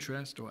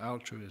disinterest or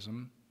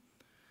altruism,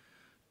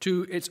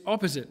 to its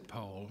opposite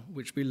pole,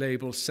 which we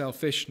label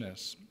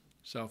selfishness,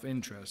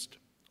 self-interest,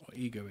 or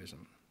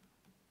egoism.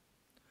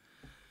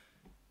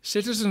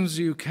 Citizens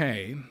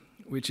UK,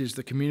 which is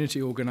the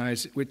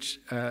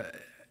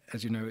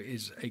as you know,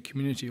 is a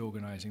community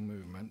organizing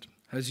movement,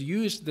 has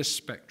used this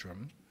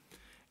spectrum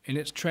in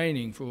its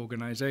training for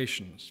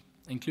organizations,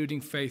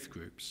 including faith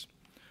groups,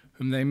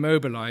 whom they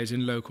mobilize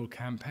in local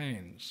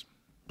campaigns.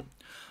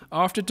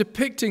 After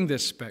depicting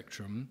this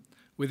spectrum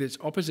with its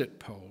opposite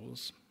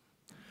poles,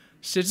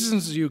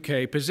 Citizens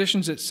UK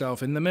positions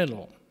itself in the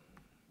middle.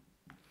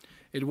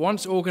 It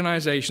wants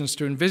organizations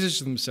to envisage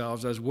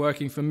themselves as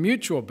working for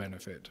mutual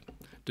benefit,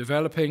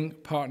 developing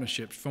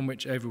partnerships from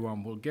which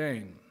everyone will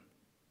gain.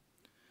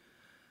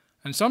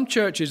 And some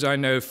churches I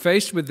know,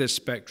 faced with this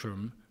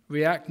spectrum,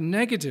 react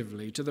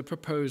negatively to the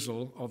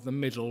proposal of the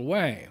middle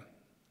way.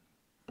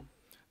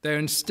 Their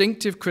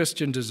instinctive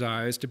Christian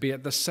desires to be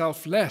at the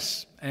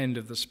selfless end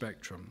of the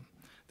spectrum.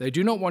 They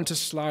do not want to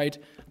slide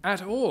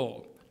at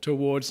all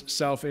towards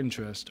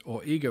self-interest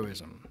or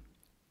egoism.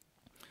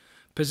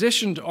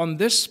 Positioned on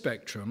this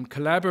spectrum,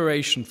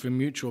 collaboration for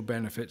mutual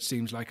benefit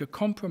seems like a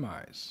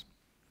compromise,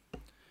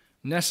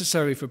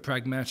 necessary for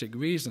pragmatic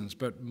reasons,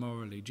 but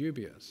morally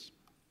dubious.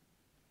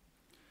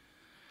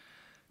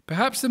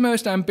 Perhaps the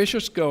most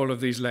ambitious goal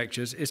of these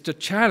lectures is to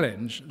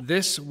challenge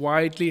this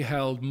widely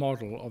held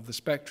model of the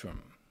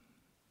spectrum,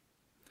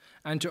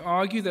 and to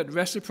argue that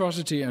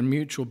reciprocity and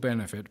mutual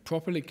benefit,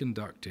 properly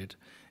conducted,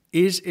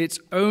 is its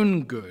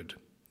own good,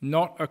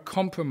 not a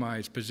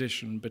compromise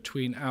position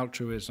between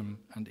altruism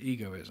and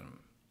egoism.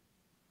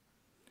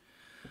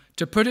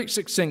 To put it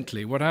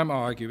succinctly, what I'm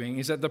arguing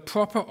is that the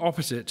proper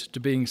opposite to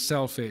being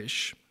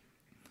selfish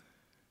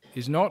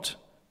is not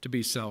to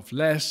be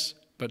selfless,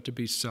 but to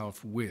be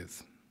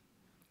self-with.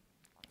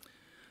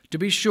 To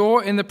be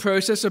sure, in the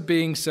process of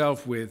being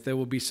self-with, there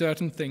will be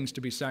certain things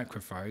to be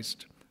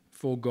sacrificed,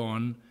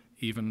 foregone,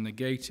 even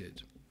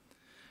negated.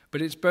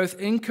 But it's both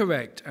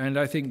incorrect and,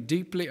 I think,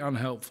 deeply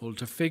unhelpful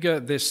to figure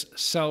this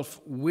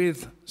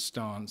self-with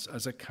stance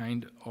as a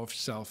kind of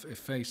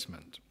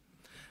self-effacement,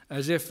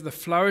 as if the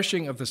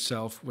flourishing of the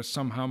self was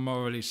somehow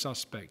morally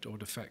suspect or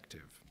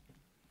defective.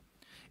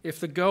 If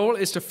the goal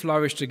is to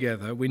flourish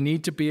together, we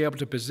need to be able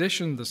to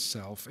position the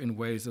self in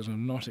ways that are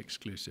not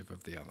exclusive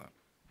of the other.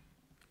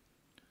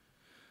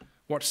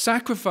 What's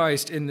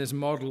sacrificed in this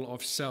model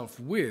of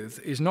self-with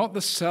is not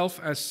the self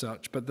as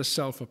such, but the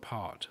self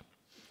apart,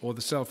 or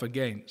the self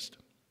against,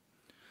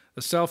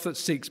 the self that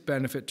seeks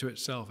benefit to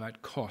itself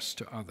at cost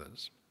to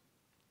others.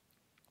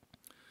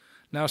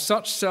 Now,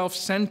 such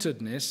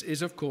self-centeredness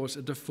is, of course,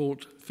 a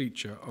default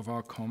feature of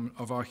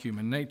our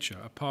human nature,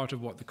 a part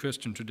of what the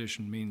Christian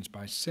tradition means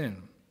by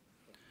sin.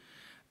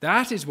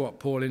 That is what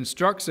Paul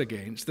instructs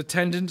against, the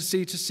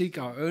tendency to seek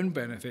our own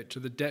benefit to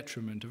the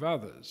detriment of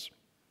others.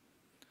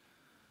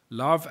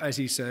 Love, as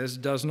he says,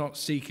 does not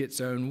seek its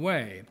own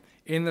way,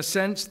 in the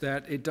sense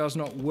that it does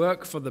not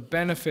work for the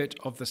benefit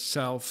of the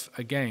self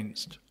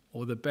against,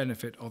 or the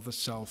benefit of the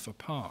self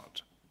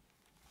apart.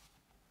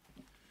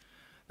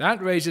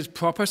 That raises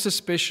proper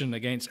suspicion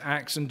against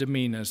acts and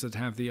demeanors that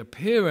have the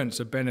appearance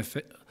of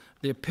benefiting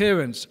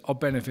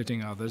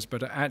others,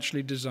 but are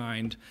actually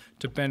designed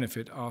to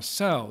benefit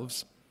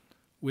ourselves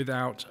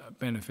without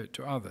benefit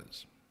to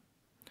others.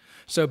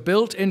 So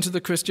built into the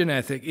Christian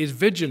ethic is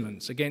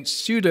vigilance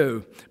against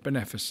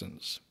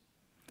pseudo-beneficence,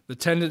 the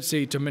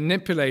tendency to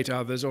manipulate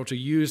others or to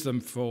use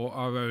them for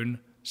our own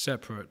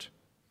separate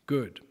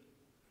good.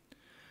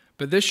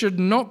 But this should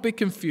not be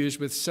confused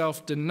with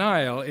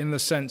self-denial in the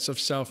sense of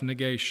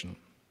self-negation.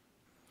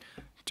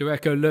 To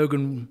echo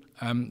Logan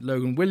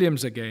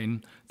Williams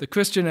again, the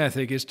Christian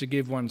ethic is to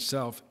give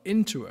oneself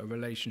into a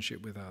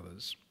relationship with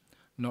others,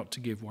 not to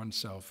give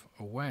oneself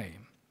away.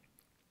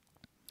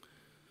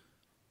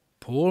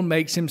 Paul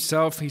makes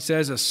himself, he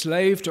says, a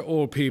slave to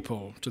all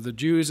people, to the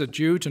Jews a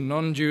Jew, to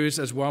non-Jews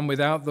as one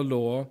without the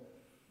law,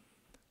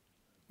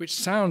 which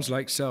sounds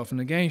like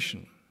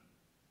self-negation.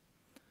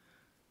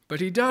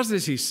 But he does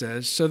this, he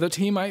says, so that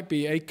he might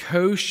be a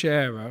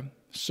co-sharer,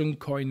 sun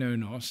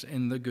koinonos,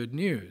 in the good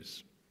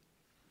news,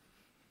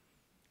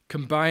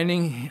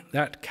 combining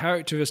that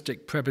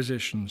characteristic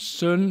preposition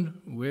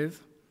sun,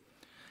 with,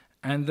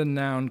 and the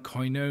noun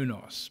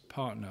koinonos,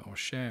 partner or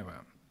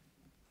sharer.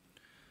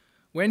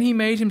 When he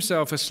made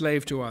himself a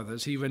slave to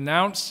others, he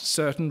renounced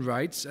certain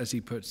rights, as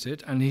he puts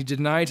it, and he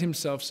denied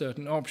himself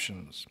certain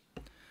options.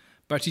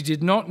 But he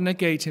did not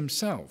negate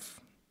himself,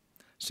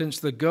 since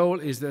the goal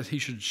is that he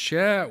should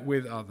share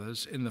with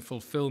others in the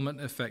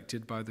fulfillment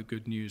effected by the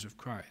good news of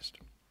Christ.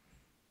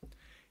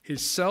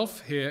 His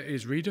self here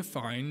is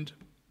redefined,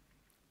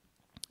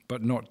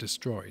 but not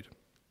destroyed.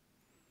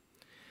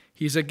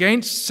 He's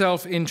against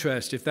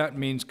self-interest if that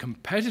means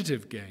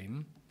competitive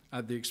gain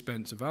at the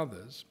expense of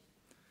others.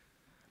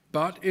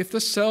 But if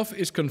the self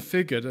is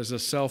configured as a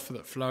self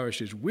that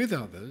flourishes with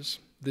others,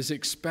 this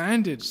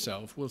expanded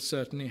self will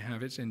certainly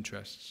have its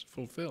interests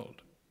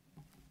fulfilled.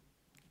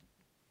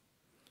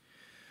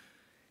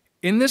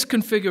 In this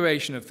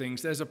configuration of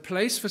things, there's a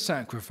place for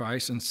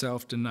sacrifice and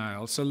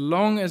self-denial, so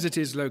long as it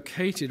is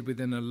located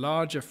within a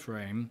larger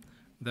frame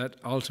that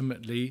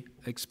ultimately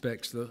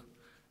expects a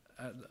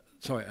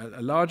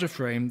larger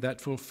frame that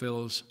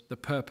fulfills the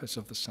purpose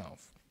of the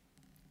self.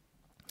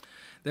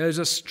 There is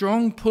a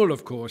strong pull,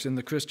 of course, in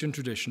the Christian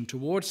tradition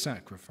towards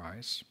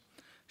sacrifice,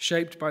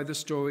 shaped by the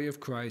story of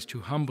Christ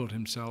who humbled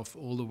himself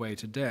all the way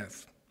to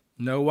death.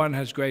 No one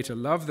has greater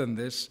love than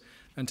this,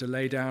 than to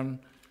lay down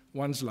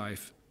one's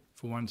life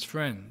for one's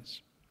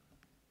friends.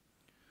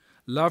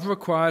 Love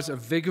requires a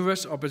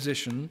vigorous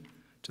opposition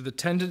to the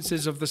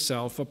tendencies of the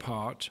self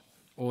apart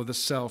or the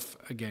self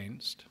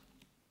against.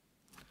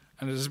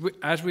 And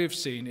as we have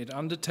seen, it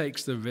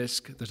undertakes the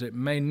risk that it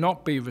may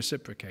not be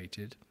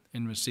reciprocated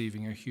in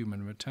receiving a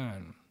human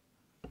return.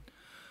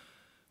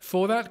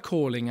 For that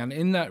calling and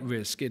in that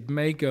risk, it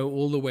may go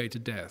all the way to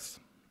death,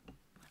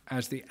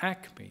 as the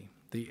acme,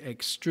 the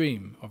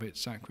extreme of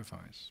its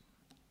sacrifice.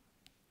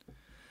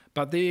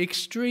 But the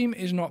extreme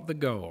is not the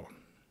goal.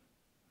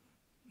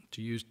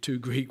 To use two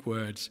Greek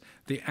words,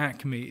 the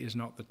acme is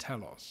not the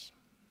telos.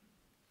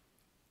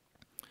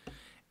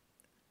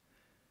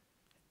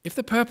 If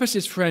the purpose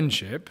is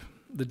friendship,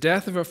 the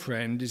death of a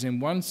friend is in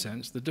one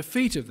sense the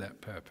defeat of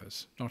that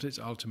purpose, not its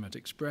ultimate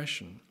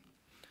expression.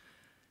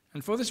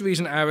 And for this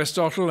reason,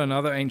 Aristotle and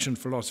other ancient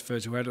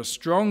philosophers who had a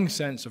strong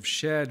sense of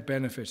shared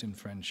benefit in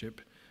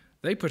friendship,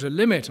 they put a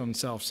limit on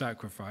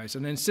self-sacrifice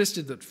and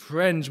insisted that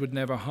friends would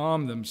never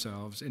harm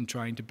themselves in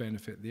trying to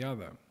benefit the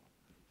other.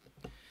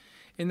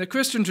 In the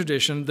Christian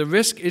tradition, that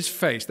risk is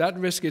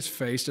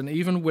faced and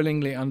even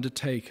willingly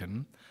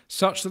undertaken,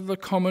 such that the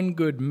common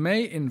good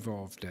may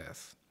involve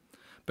death,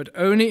 but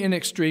only in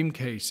extreme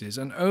cases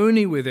and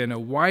only within a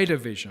wider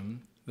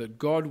vision that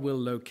God will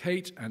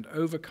locate and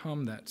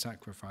overcome that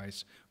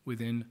sacrifice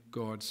within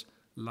God's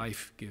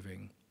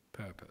life-giving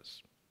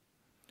purpose.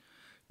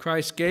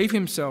 Christ gave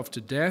himself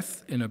to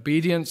death in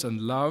obedience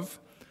and love,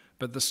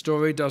 but the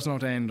story does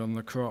not end on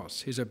the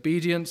cross. His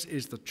obedience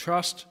is the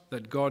trust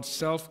that God's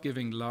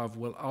self-giving love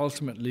will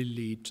ultimately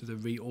lead to the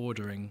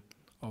reordering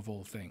of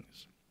all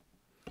things.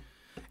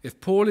 If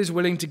Paul is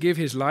willing to give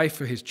his life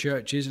for his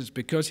churches, it's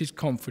because he's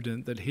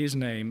confident that his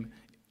name,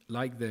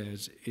 like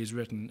theirs, is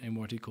written in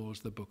what he calls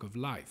the book of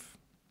life.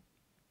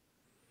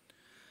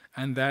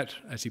 And that,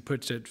 as he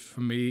puts it, for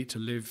me to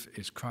live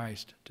is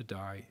Christ, to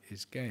die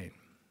is gain.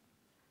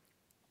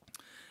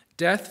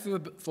 Death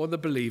for the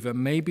believer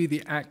may be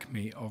the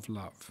acme of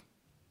love,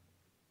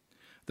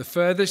 the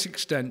furthest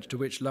extent to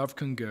which love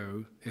can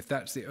go, if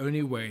that's the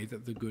only way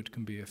that the good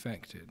can be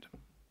effected.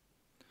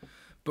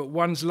 But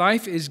one's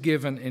life is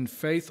given in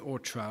faith or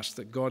trust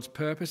that God's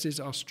purposes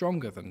are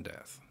stronger than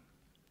death.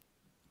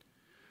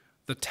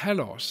 The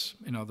telos,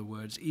 in other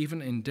words,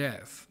 even in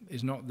death,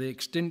 is not the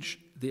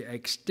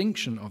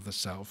extinction of the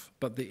self,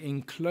 but the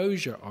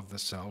enclosure of the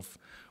self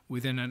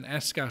within an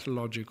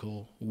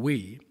eschatological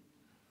we,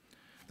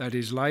 that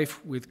is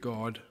life with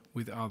God,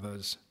 with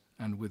others,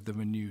 and with the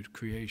renewed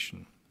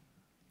creation.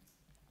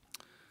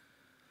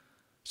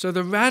 So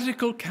the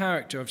radical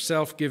character of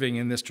self-giving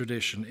in this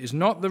tradition is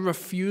not the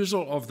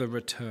refusal of the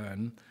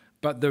return,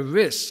 but the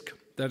risk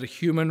that a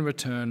human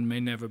return may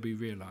never be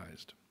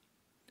realized.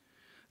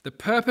 The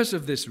purpose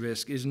of this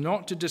risk is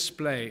not to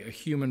display a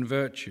human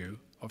virtue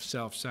of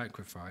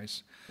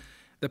self-sacrifice.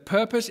 The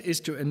purpose is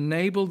to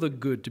enable the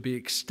good to be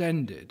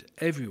extended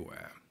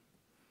everywhere,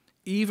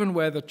 even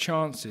where the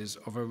chances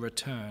of a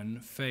return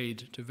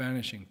fade to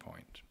vanishing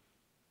point.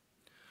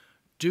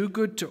 Do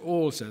good to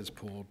all, says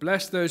Paul.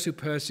 Bless those who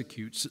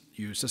persecute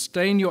you.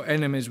 Sustain your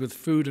enemies with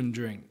food and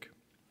drink.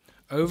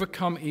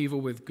 Overcome evil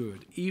with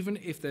good, even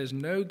if there's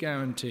no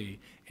guarantee,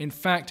 in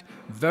fact,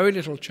 very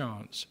little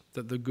chance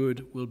that the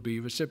good will be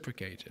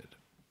reciprocated.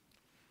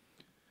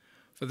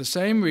 For the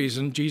same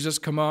reason, Jesus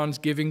commands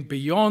giving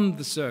beyond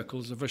the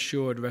circles of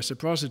assured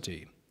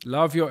reciprocity.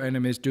 Love your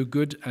enemies, do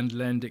good and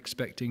lend,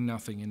 expecting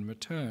nothing in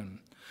return.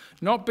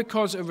 Not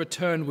because a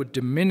return would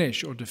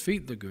diminish or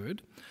defeat the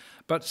good,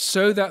 but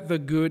so that the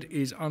good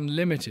is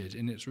unlimited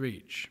in its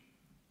reach,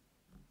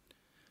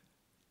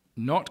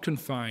 not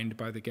confined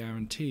by the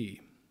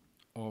guarantee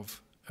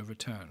of a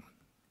return.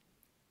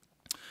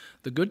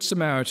 The Good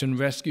Samaritan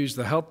rescues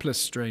the helpless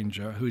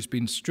stranger who's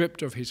been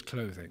stripped of his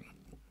clothing.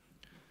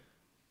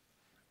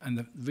 And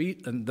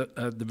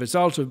the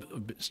result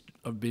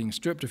of being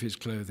stripped of his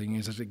clothing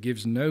is that it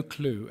gives no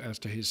clue as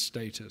to his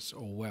status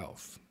or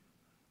wealth.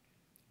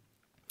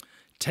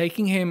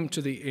 Taking him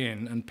to the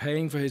inn and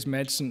paying for his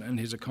medicine and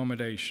his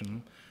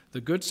accommodation,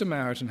 the Good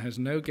Samaritan has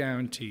no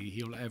guarantee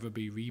he'll ever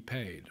be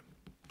repaid.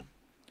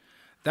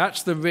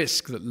 That's the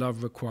risk that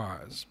love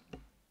requires.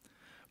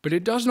 But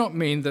it does not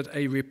mean that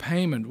a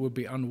repayment would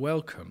be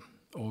unwelcome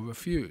or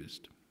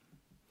refused.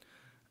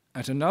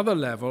 At another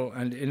level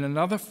and in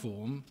another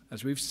form,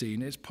 as we've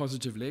seen, it's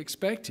positively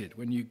expected.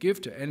 When you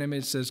give to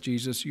enemies, says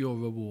Jesus, your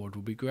reward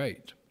will be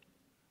great.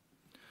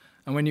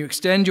 And when you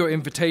extend your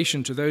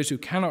invitation to those who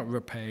cannot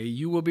repay,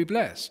 you will be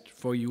blessed,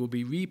 for you will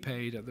be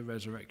repaid at the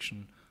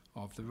resurrection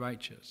of the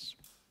righteous.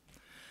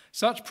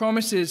 Such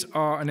promises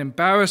are an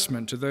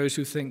embarrassment to those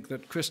who think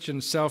that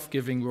Christian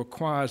self-giving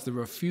requires the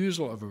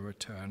refusal of a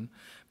return,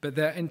 but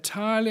they're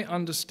entirely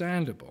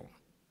understandable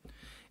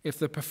if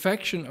the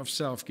perfection of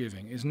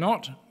self-giving is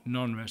not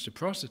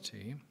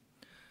non-reciprocity,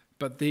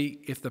 but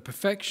if the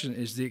perfection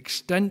is the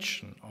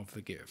extension of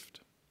the gift,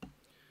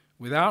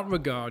 without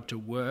regard to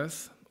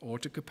worth or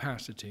to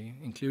capacity,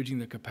 including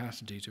the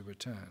capacity to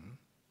return,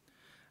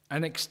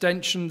 an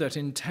extension that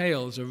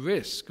entails a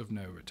risk of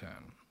no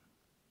return.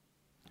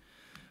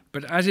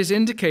 But as is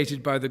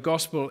indicated by the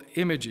gospel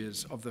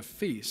images of the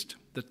feast,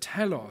 the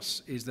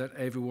telos is that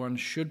everyone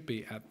should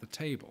be at the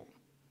table,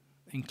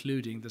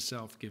 including the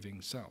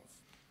self-giving self.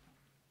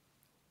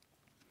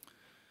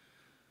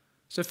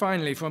 So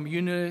finally, from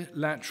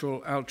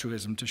unilateral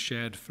altruism to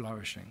shared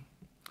flourishing.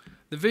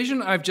 The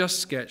vision I've just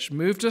sketched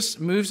moves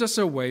us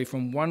away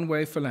from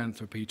one-way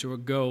philanthropy to a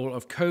goal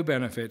of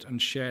co-benefit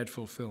and shared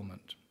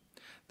fulfillment.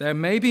 There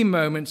may be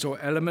moments or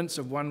elements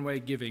of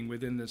one-way giving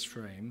within this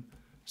frame,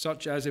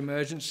 such as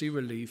emergency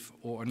relief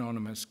or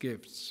anonymous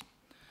gifts.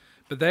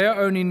 But they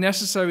are only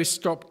necessary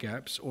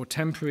stopgaps or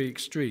temporary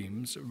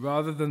extremes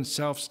rather than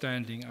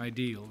self-standing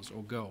ideals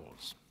or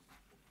goals.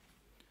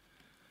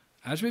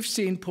 As we've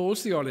seen,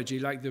 Paul's theology,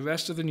 like the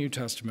rest of the New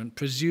Testament,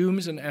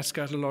 presumes an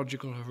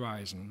eschatological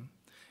horizon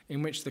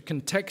in which the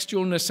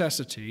contextual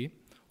necessity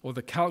or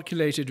the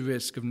calculated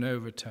risk of no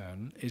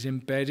return is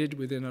embedded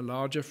within a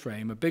larger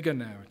frame, a bigger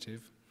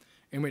narrative,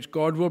 in which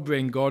God will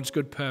bring God's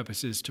good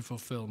purposes to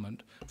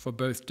fulfillment for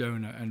both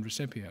donor and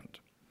recipient.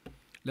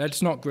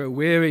 Let's not grow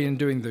weary in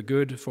doing the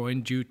good, for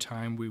in due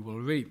time we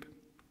will reap.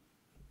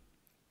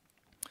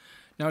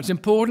 Now, it's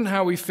important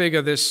how we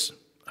figure this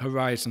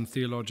horizon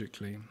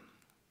theologically.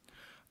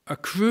 A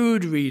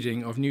crude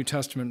reading of New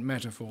Testament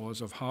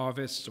metaphors of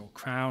harvests or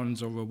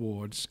crowns or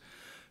rewards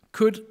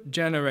could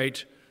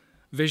generate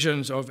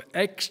visions of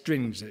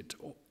extrinsic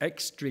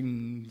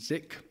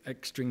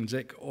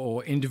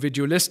or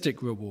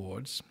individualistic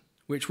rewards,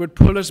 which would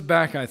pull us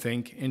back, I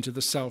think, into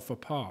the self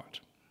apart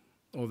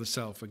or the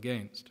self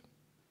against.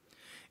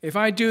 If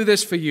I do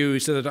this for you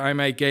so that I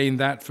may gain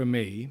that for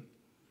me,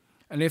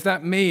 and if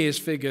that me is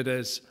figured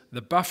as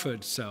the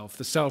buffered self,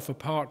 the self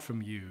apart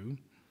from you,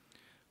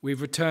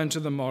 we've returned to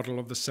the model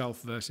of the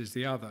self versus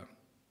the other,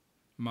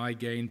 my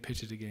gain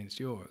pitted against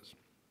yours.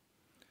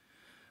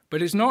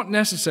 But it's not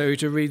necessary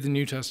to read the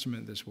New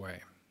Testament this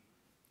way.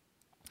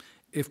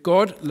 If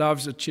God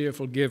loves a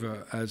cheerful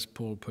giver, as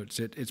Paul puts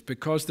it, it's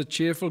because the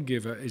cheerful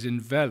giver is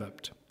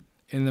enveloped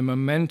in the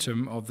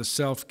momentum of the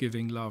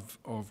self-giving love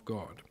of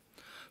God,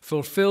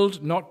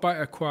 fulfilled not by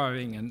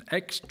acquiring an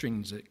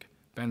extrinsic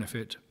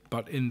benefit,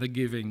 but in the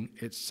giving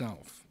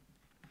itself.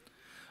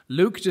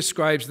 Luke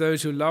describes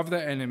those who love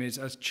their enemies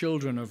as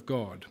children of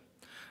God,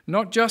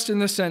 not just in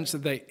the sense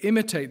that they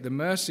imitate the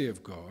mercy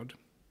of God,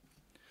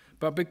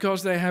 but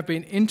because they have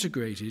been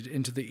integrated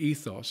into the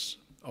ethos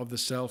of the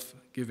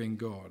self-giving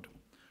God,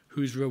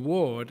 whose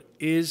reward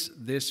is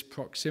this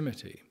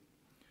proximity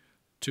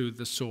to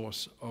the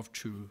source of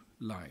true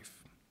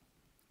life.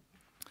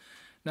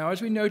 Now,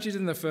 as we noted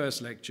in the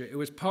first lecture, it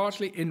was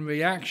partly in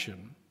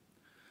reaction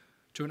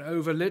to an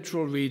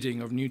over-literal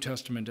reading of New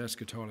Testament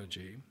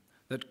eschatology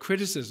that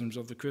criticisms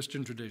of the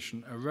Christian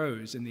tradition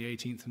arose in the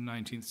 18th and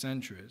 19th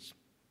centuries,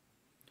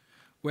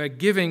 where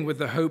giving with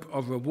the hope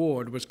of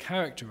reward was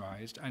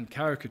characterized and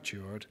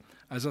caricatured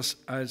as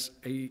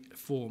a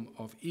form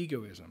of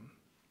egoism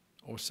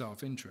or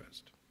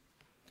self-interest.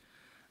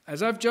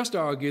 As I've just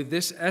argued,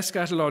 this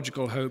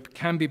eschatological hope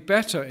can be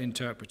better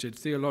interpreted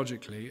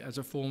theologically as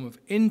a form of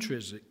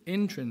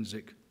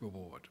intrinsic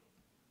reward.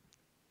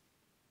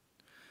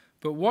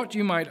 But what,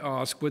 you might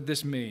ask, would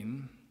this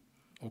mean,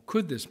 or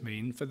could this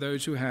mean, for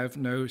those who have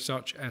no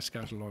such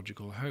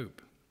eschatological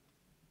hope?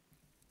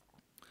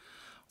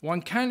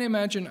 One can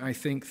imagine, I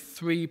think,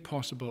 three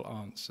possible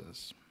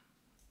answers.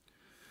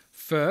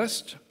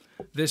 First,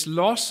 this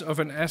loss of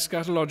an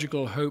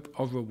eschatological hope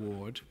of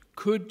reward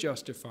could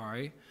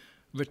justify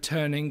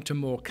returning to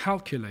more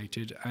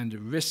calculated and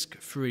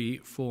risk-free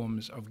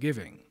forms of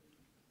giving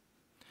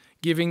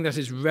that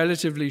is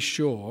relatively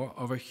sure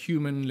of a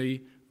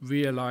humanly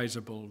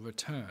realizable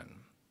return,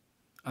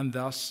 and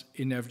thus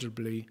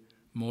inevitably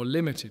more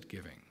limited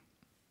giving.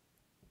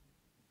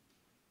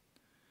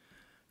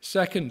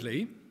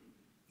 Secondly,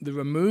 the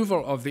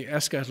removal of the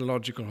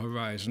eschatological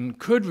horizon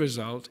could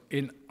result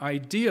in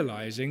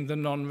idealizing the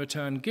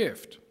non-return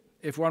gift.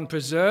 If one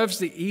preserves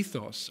the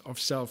ethos of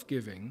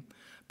self-giving,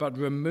 but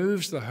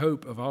removes the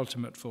hope of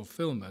ultimate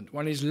fulfillment,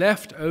 one is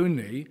left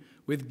only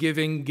with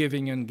giving,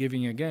 giving, and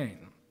giving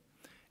again,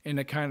 in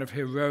a kind of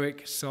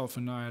heroic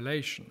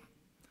self-annihilation,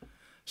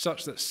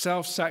 such that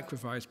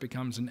self-sacrifice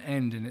becomes an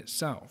end in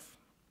itself.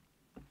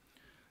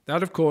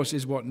 That, of course,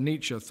 is what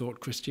Nietzsche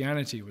thought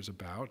Christianity was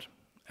about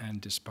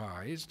and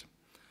despised,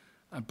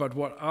 but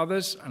what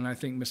others, and I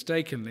think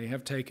mistakenly,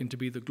 have taken to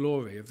be the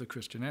glory of the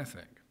Christian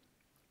ethic.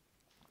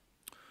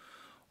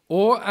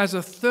 Or, as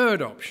a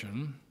third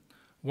option,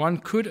 one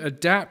could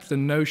adapt the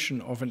notion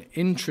of an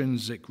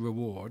intrinsic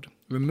reward,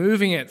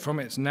 removing it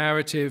from its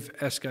narrative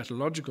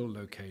eschatological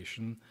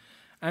location,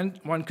 and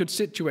one could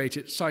situate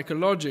it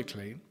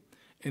psychologically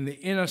in the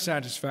inner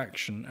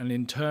satisfaction and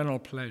internal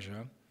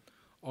pleasure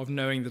of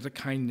knowing that a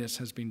kindness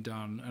has been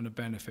done and a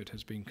benefit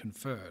has been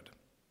conferred.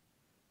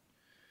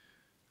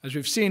 As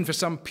we've seen, for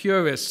some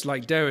purists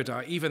like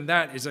Derrida, even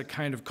that is a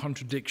kind of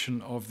contradiction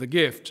of the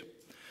gift.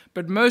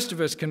 But most of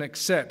us can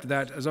accept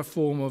that as a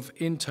form of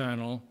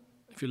internal,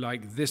 if you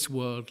like, this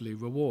worldly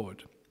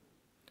reward.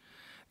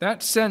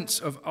 That sense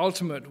of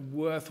ultimate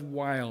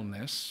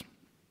worthwhileness,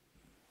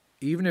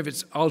 even if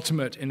it's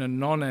ultimate in a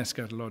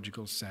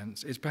non-eschatological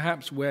sense, is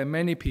perhaps where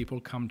many people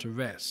come to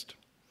rest.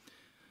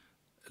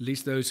 At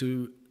least those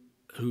who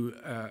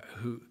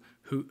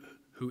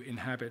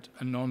inhabit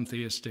a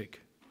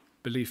non-theistic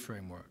belief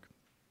framework.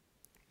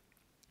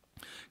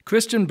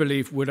 Christian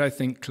belief would, I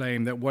think,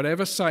 claim that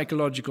whatever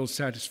psychological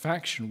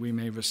satisfaction we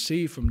may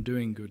receive from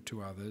doing good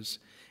to others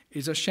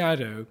is a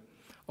shadow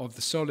of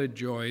the solid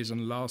joys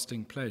and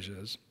lasting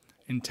pleasures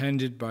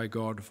intended by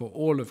God for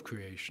all of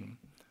creation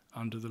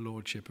under the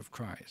lordship of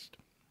Christ.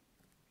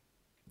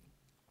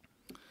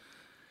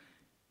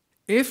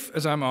 If,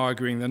 as I'm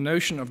arguing, the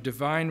notion of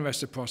divine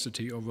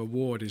reciprocity or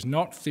reward is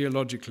not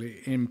theologically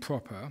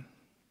improper,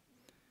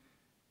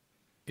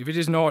 if it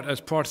is not,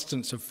 as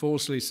Protestants have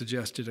falsely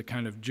suggested, a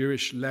kind of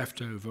Jewish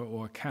leftover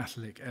or a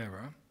Catholic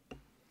error,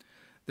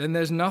 then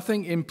there's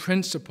nothing in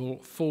principle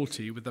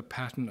faulty with the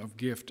pattern of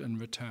gift and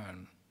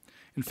return.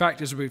 In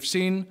fact, as we've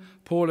seen,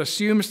 Paul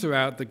assumes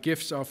throughout that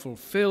gifts are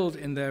fulfilled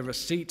in their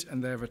receipt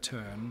and their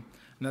return,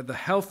 and that the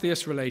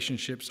healthiest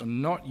relationships are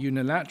not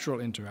unilateral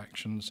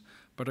interactions,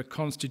 but are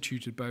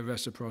constituted by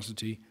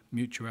reciprocity,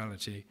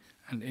 mutuality,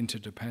 and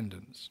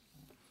interdependence.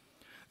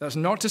 That's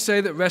not to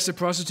say that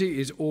reciprocity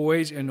is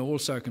always in all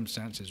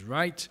circumstances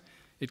right.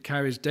 It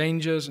carries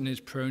dangers and is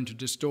prone to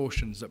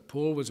distortions that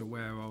Paul was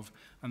aware of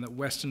and that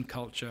Western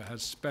culture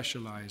has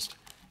specialized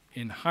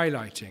in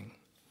highlighting.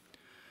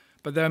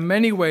 But there are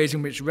many ways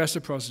in which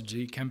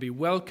reciprocity can be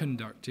well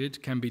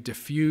conducted, can be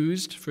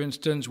diffused, for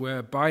instance,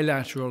 where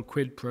bilateral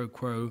quid pro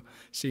quo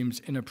seems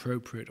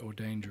inappropriate or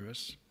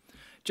dangerous.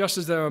 Just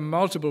as there are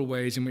multiple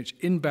ways in which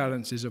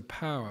imbalances of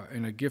power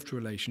in a gift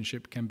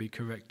relationship can be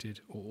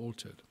corrected or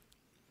altered.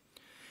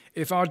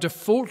 If our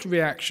default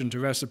reaction to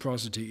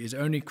reciprocity is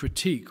only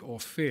critique or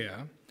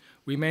fear,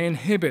 we may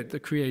inhibit the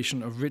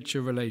creation of richer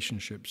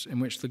relationships in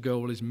which the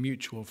goal is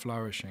mutual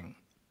flourishing,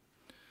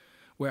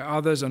 where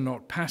others are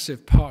not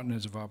passive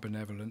partners of our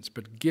benevolence,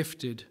 but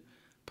gifted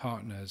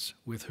partners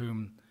with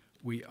whom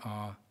we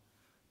are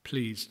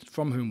pleased,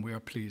 from whom we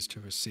are pleased to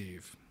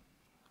receive.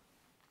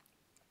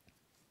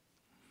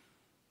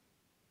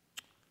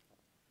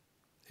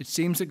 It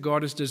seems that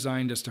God has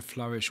designed us to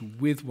flourish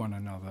with one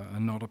another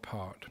and not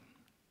apart.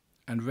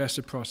 And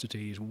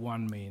reciprocity is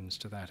one means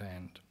to that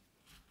end.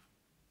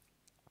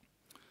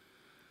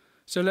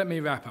 So let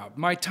me wrap up.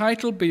 My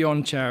title,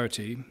 Beyond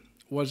Charity,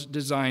 was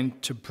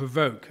designed to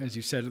provoke, as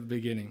you said at the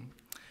beginning.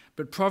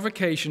 But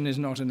provocation is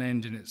not an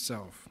end in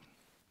itself.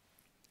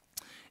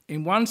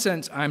 In one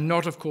sense, I'm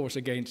not, of course,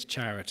 against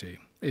charity,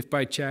 if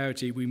by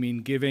charity we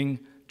mean giving,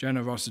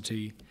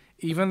 generosity,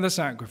 even the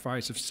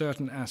sacrifice of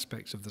certain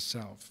aspects of the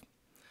self.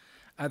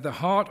 At the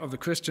heart of the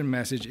Christian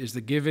message is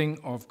the giving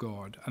of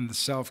God and the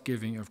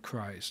self-giving of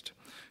Christ,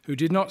 who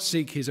did not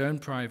seek his own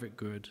private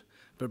good,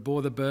 but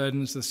bore the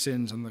burdens, the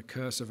sins, and the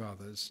curse of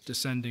others,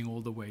 descending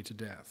all the way to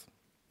death.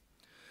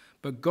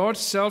 But God's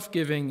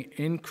self-giving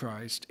in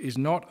Christ is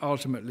not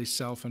ultimately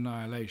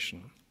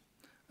self-annihilation,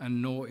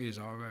 and nor is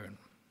our own.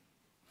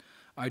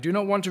 I do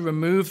not want to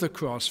remove the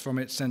cross from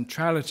its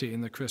centrality in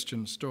the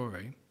Christian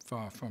story,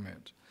 far from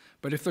it.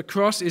 But if the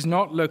cross is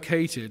not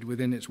located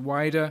within its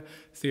wider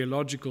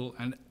theological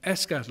and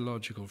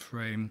eschatological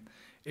frame,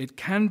 it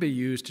can be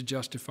used to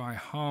justify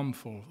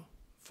harmful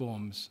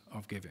forms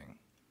of giving.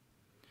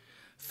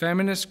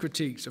 Feminist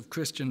critiques of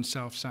Christian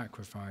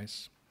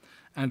self-sacrifice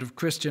and of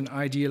Christian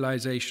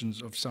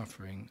idealizations of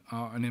suffering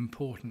are an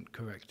important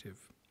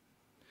corrective,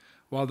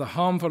 while the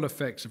harmful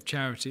effects of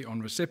charity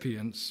on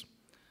recipients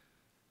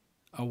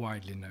are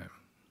widely known.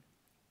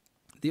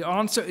 The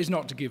answer is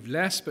not to give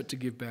less, but to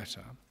give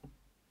better.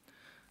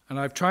 And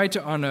I've tried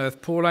to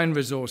unearth Pauline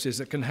resources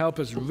that can help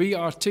us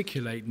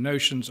re-articulate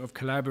notions of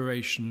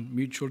collaboration,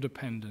 mutual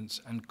dependence,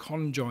 and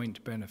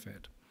conjoint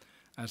benefit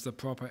as the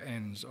proper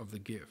ends of the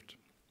gift.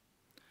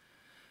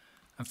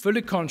 I'm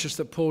fully conscious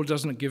that Paul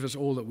doesn't give us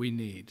all that we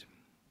need,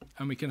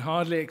 and we can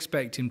hardly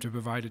expect him to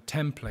provide a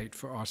template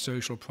for our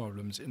social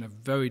problems in a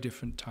very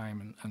different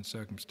time and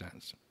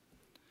circumstance.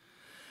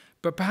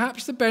 But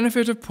perhaps the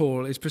benefit of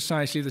Paul is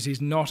precisely that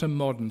he's not a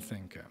modern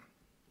thinker,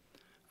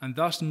 and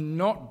thus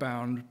not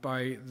bound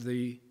by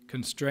the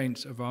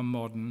constraints of our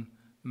modern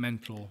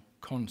mental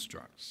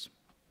constructs.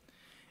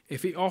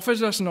 If he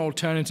offers us an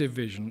alternative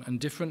vision and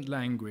different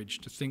language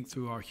to think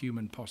through our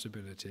human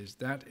possibilities,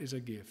 that is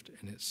a gift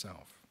in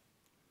itself.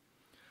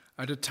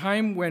 At a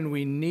time when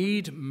we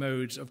need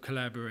modes of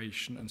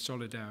collaboration and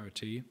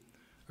solidarity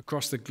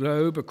across the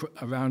globe,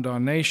 around our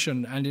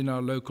nation and in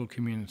our local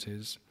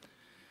communities,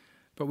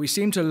 but we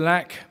seem to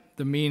lack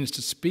the means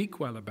to speak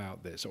well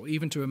about this, or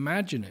even to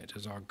imagine it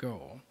as our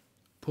goal,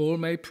 Paul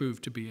may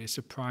prove to be a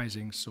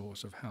surprising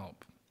source of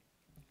help.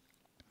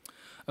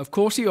 Of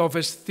course, he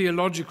offers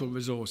theological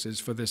resources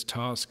for this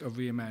task of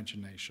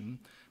reimagination,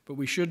 but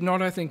we should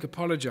not, I think,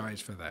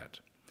 apologize for that,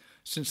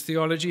 since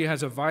theology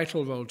has a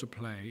vital role to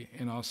play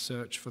in our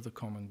search for the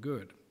common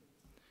good.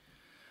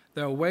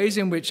 There are ways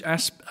in which,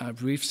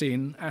 we've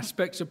seen,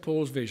 aspects of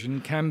Paul's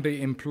vision can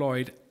be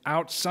employed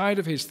outside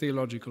of his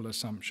theological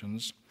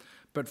assumptions,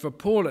 but for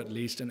Paul at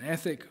least, an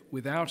ethic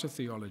without a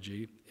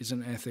theology is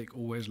an ethic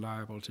always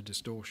liable to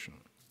distortion.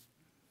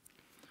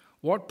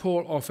 What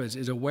Paul offers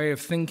is a way of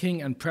thinking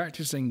and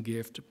practicing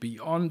gift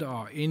beyond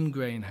our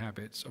ingrained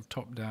habits of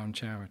top-down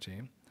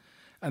charity,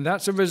 and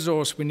that's a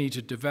resource we need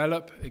to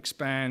develop,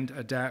 expand,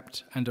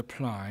 adapt, and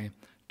apply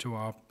to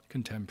our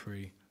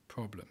contemporary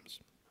problems.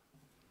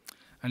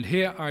 And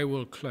here I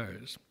will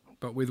close,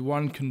 but with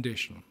one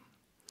condition.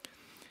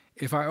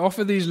 If I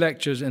offer these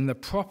lectures in the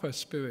proper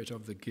spirit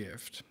of the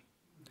gift,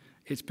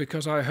 it's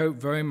because I hope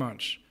very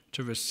much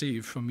to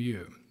receive from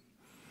you,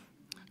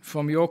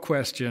 from your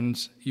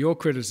questions, your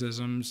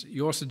criticisms,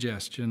 your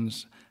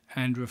suggestions,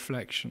 and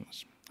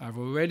reflections. I've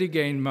already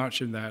gained much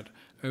of that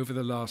over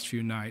the last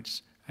few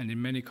nights and in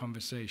many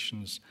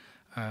conversations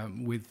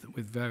with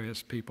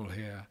various people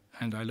here,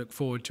 and I look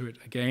forward to it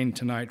again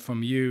tonight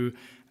from you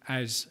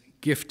as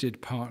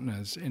gifted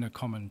partners in a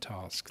common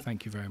task.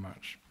 Thank you very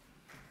much.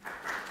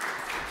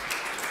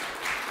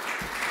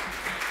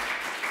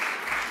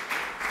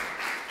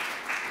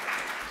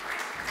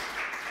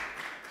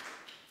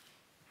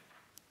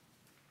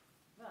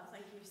 Well,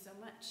 thank you so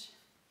much.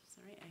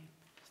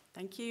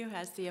 Thank you,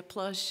 as the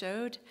applause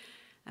showed,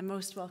 a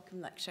most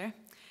welcome lecture.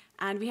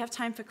 And we have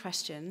time for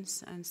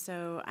questions, and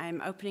so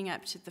I'm opening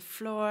up to the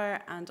floor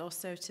and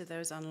also to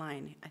those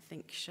online. I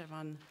think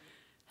Siobhan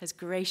has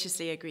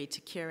graciously agreed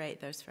to curate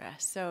those for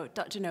us. So,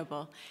 Dr.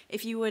 Noble,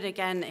 if you would,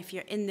 again, if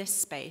you're in this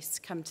space,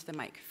 come to the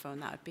microphone.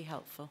 That would be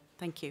helpful.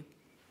 Thank you.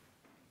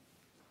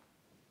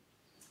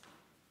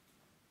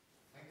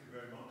 Thank you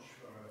very much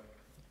for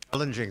a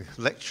challenging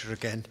lecture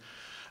again.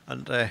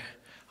 And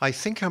I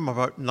think I'm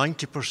about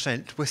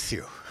 90% with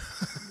you.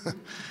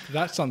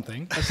 That's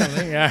something. That's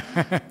something, yeah.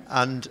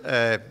 And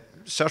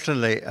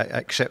certainly I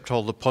accept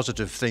all the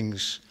positive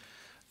things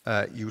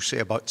you say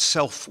about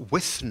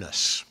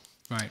self-withness.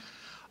 Right.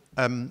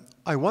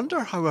 I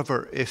wonder,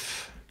 however,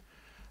 if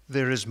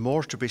there is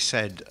more to be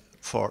said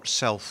for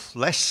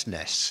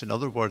selflessness. In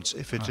other words,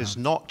 if it is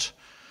not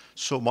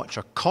so much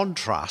a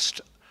contrast,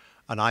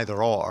 an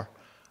either-or,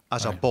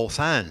 as a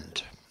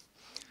both-and.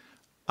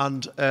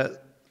 And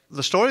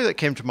the story that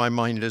came to my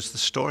mind is the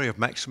story of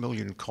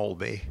Maximilian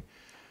Kolbe,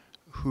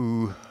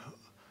 who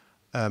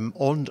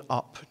owned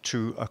up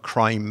to a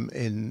crime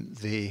in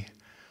the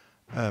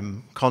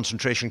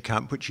concentration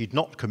camp which he'd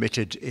not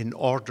committed in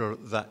order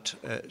that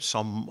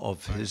some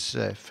of his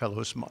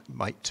fellows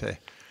might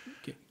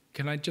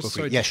Can I just,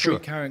 sorry, yes, sure.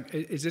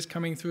 Is this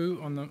coming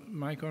through on the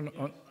mic? On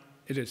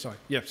it is, sorry.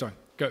 Yeah, sorry.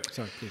 Go,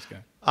 sorry, please go.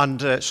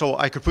 And so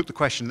I could put the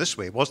question this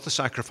way: was the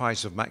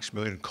sacrifice of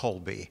Maximilian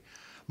Kolbe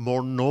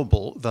more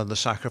noble than the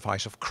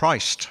sacrifice of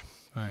Christ?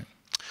 Right.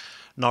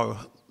 Now,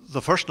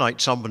 the first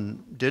night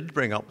someone did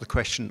bring up the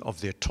question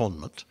of the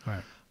atonement,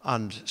 right.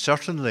 And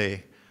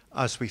certainly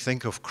as we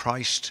think of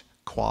Christ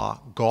qua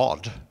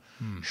God,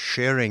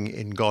 sharing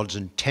in God's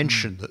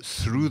intention that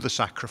through the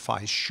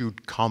sacrifice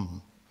should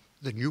come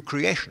the new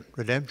creation,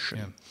 redemption.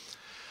 Yeah.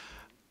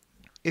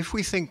 If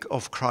we think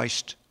of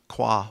Christ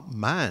qua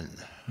man,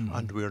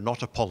 and we're not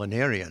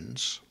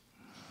Apollinarians,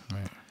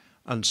 right.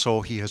 And so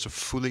he has a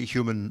fully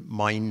human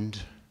mind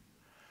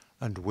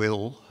and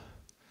will,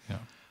 yeah.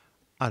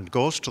 And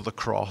goes to the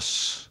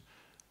cross,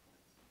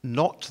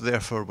 not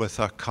therefore with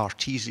a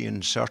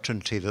Cartesian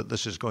certainty that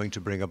this is going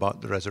to bring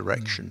about the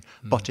resurrection,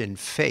 but in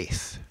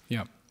faith.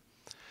 Yeah.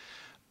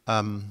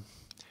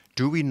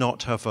 Do we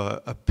not have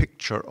a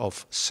picture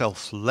of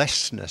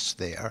selflessness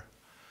there,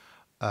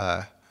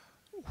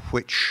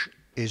 which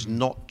is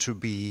not to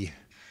be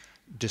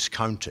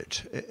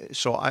discounted?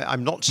 So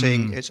I'm not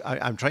saying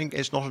I'm trying.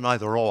 It's not an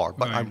either/or,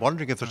 but right. I'm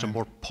wondering if there's a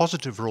more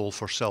positive role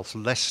for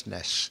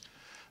selflessness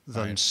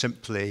than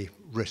simply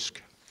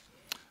risk.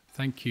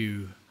 Thank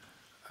you.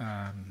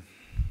 I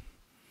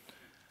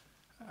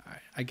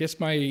guess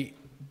my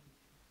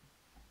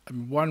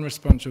one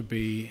response would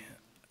be,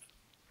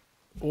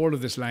 all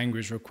of this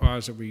language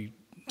requires that we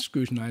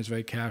scrutinize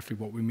very carefully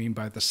what we mean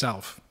by the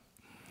self.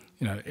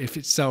 You know, if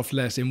it's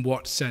selfless, in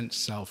what sense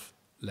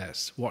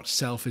selfless? What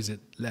self is it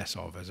less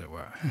of, as it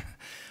were?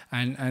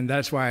 and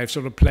that's why I've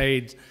sort of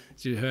played,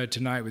 as you heard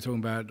tonight, we're talking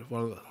about,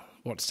 well,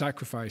 what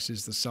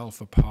sacrifices the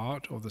self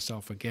apart, or the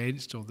self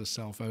against, or the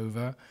self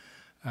over.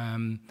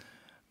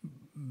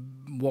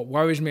 What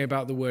worries me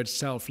about the word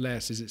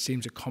selfless is it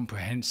seems a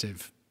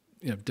comprehensive,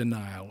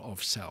 denial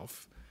of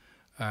self,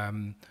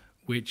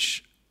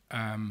 which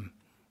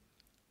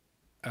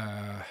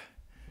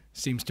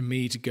seems to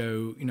me to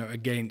go,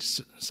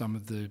 against some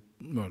of the,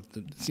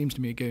 seems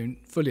to me going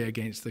fully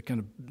against the kind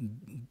of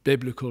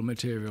biblical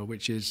material,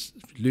 which is,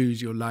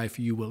 lose your life,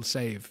 you will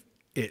save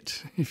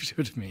it, if you see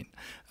what I mean.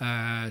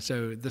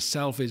 So the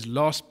self is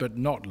lost, but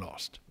not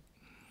lost.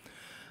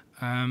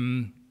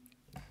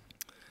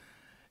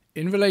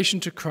 In relation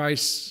to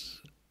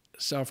Christ's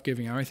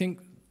self-giving, I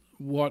think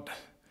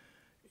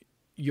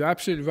you're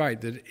absolutely right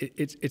that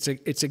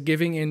it's a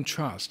giving in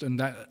trust, and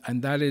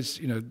that is,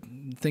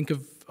 think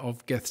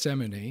of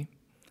Gethsemane.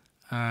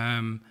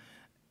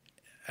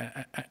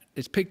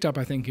 it's picked up,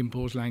 I think, in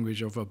Paul's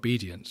language of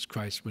obedience.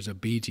 Christ was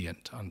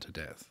obedient unto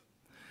death.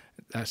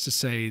 That's to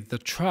say, the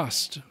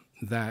trust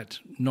that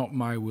not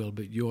my will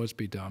but yours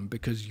be done,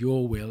 because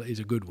your will is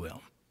a good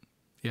will.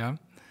 Yeah?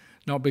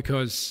 Not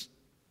because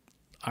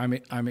I'm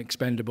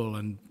expendable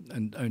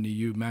and only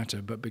you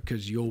matter, but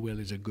because your will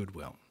is a good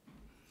will.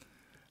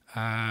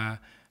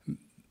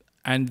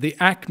 And the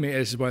acme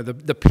is where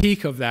the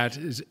peak of that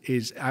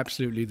is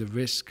absolutely the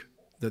risk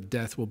that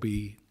death will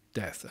be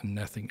death and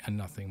nothing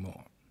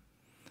more.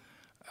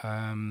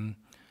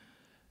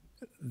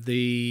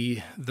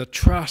 The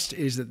trust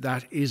is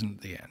that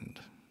isn't the end,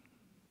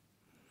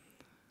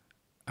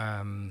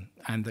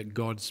 and that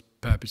God's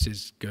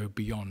purposes go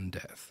beyond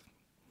death.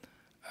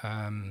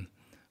 And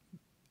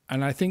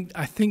I think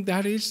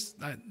that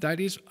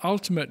is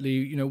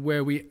ultimately,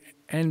 where we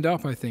end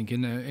up. I think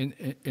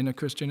in a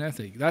Christian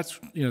ethic. That's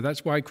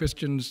why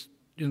Christians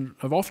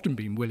have often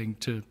been willing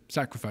to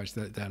sacrifice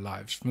their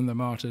lives from the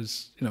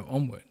martyrs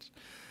onwards.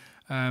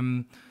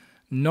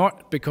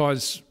 Not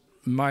because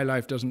my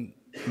life doesn't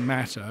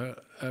matter,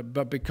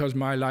 but because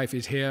my life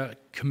is here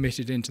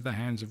committed into the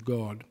hands of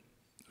God,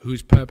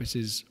 whose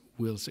purposes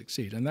will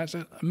succeed. And that's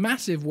a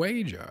massive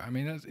wager. I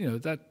mean,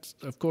 that's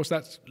of course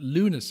that's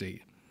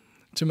lunacy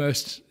to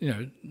most,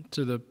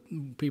 to the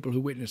people who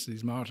witnessed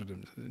these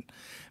martyrdoms.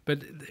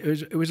 But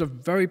it was a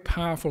very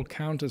powerful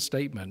counter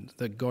statement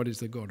that God is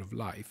the God of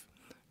life,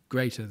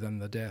 greater than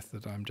the death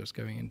that I'm just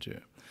going into.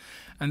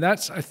 And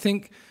that's, I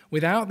think,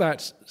 without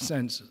that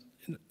sense,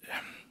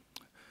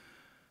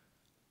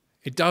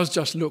 it does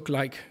just look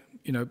like,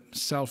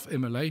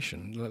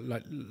 self-immolation,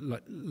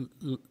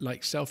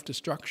 like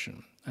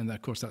self-destruction. And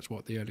of course, that's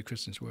what the early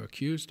Christians were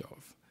accused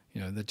of.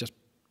 They're just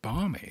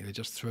balmy. They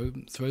just throw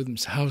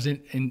themselves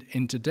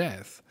into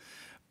death.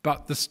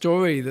 But the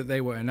story that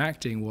they were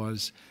enacting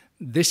was,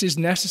 this is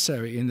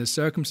necessary in the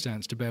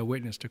circumstance to bear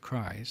witness to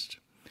Christ.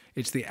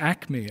 It's the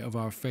acme of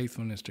our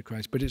faithfulness to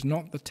Christ, but it's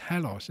not the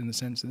telos in the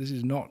sense that this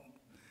is not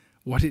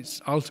what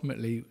it's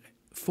ultimately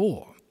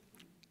for.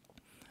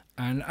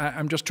 And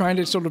I'm just trying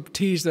to sort of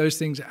tease those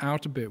things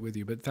out a bit with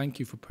you, but thank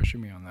you for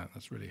pushing me on that.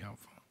 That's really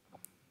helpful.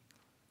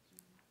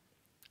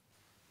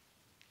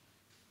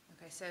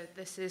 Okay, so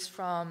this is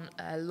from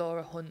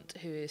Laura Hunt,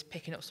 who is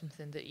picking up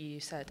something that you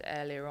said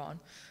earlier on.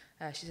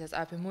 She says,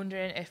 I've been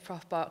wondering if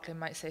Prof. Barclay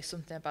might say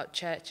something about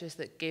churches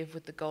that give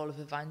with the goal of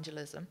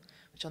evangelism,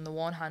 which on the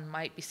one hand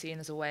might be seen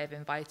as a way of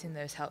inviting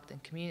those helped in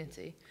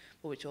community,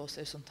 but which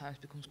also sometimes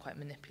becomes quite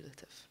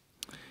manipulative.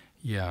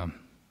 Yeah.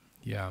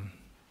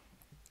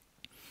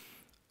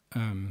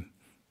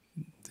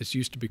 This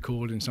used to be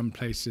called in some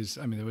places,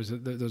 I mean,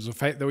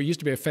 there used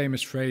to be a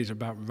famous phrase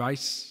about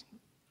rice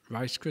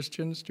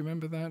Christians. Do you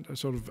remember that? A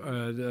sort of They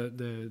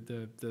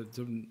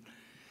didn't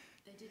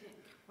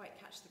quite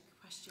catch the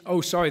question.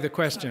 Oh, sorry, the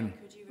question.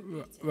 Sorry, could you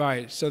repeat it?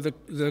 Right. So I'm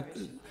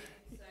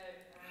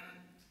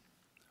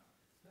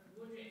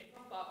wondering if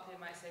Prof. Barclay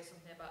might say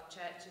something about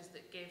churches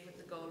that give with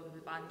the goal of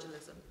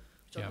evangelism,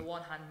 which on the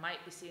one hand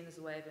might be seen as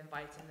a way of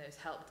inviting those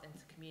helped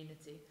into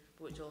community,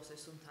 but which also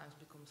sometimes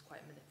becomes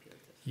quite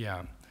manipulative.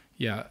 Yeah.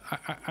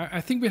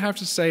 I think we have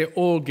to say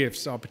all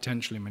gifts are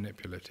potentially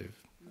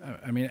manipulative.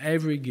 I mean,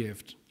 every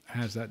gift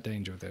has that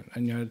danger with it.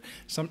 And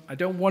I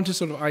don't want to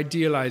sort of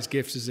idealize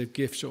gifts as if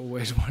gifts are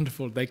always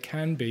wonderful. They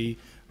can be.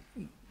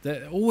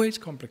 They're always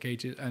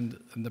complicated, and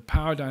the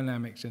power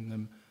dynamics in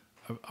them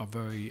are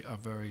very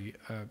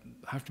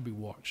have to be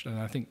watched. And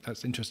I think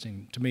that's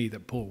interesting to me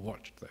that Paul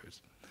watched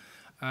those.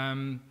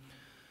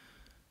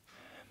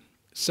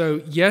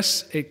 So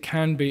yes, it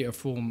can be a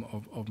form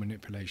of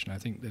manipulation. I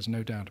think there's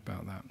no doubt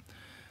about that.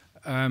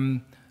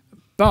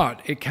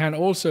 But it can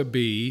also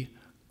be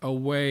a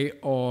way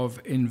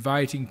of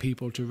inviting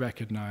people to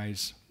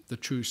recognize the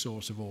true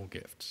source of all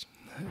gifts.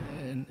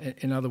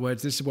 In other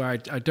words, this is why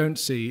I don't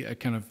see a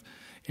kind of,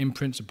 in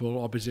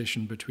principle,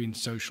 opposition between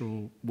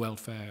social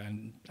welfare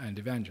and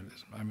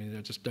evangelism. I mean,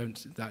 I just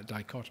don't. That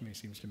dichotomy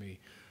seems to me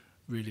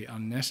really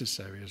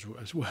unnecessary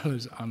as well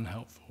as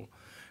unhelpful,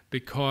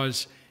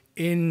 because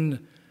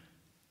in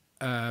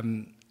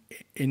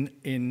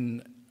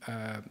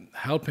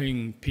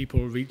helping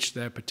people reach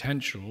their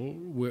potential,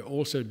 we're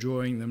also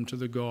drawing them to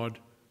the God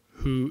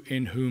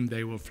in whom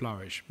they will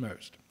flourish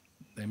most.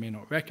 They may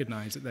not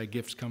recognize that their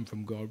gifts come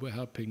from God. We're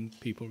helping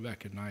people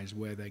recognize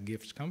where their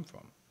gifts come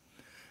from.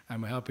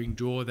 And we're helping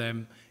draw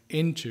them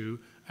into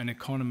an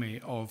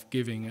economy of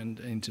giving and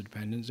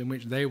interdependence in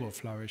which they will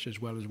flourish as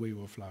well as we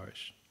will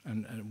flourish,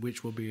 and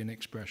which will be an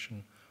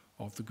expression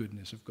of the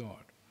goodness of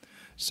God.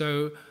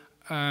 So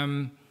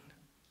I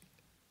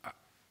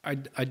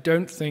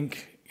don't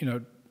think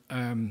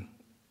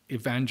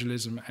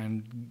evangelism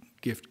and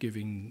gift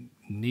giving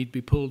need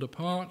be pulled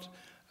apart.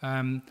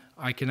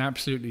 I can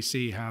absolutely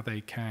see how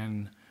they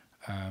can,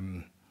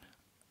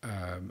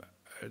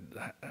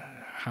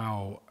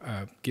 how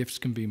gifts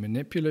can be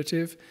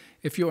manipulative.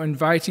 If you're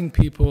inviting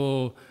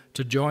people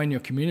to join your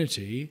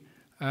community,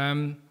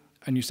 and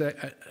you say,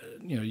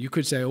 you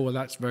could say, oh, well,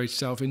 that's very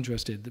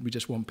self-interested, that we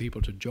just want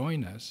people to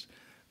join us.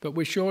 But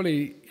we're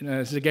surely,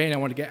 again, I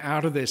want to get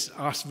out of this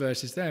us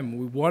versus them.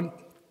 We want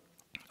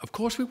of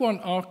course we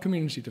want our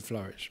community to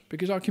flourish,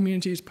 because our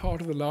community is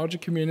part of the larger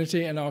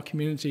community, and our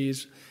community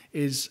is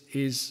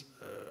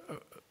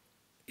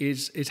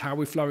how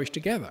we flourish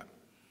together.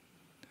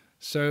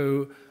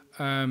 So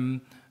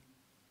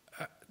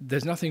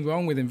there's nothing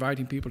wrong with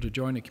inviting people to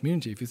join a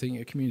community if you think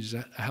a community is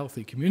a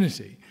healthy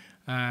community.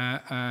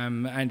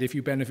 And if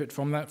you benefit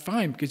from that,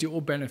 fine, because you're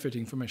all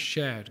benefiting from a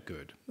shared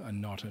good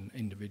and not an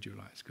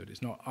individualized good.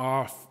 It's not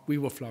we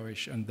will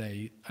flourish and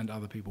they and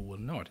other people will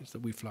not. It's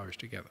that we flourish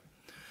together.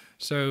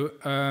 So,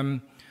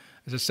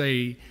 as I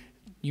say,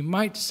 you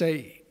might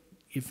say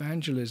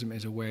evangelism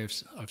is a way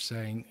of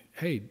saying,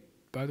 hey,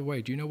 by the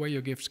way, do you know where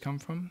your gifts come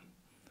from?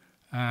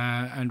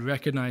 And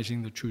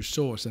recognizing the true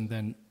source and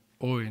then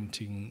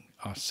orienting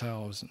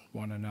ourselves and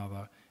one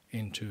another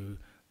into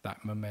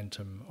that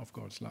momentum of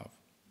God's love.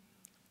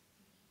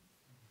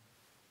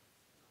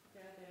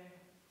 Are there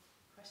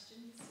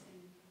questions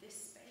in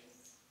this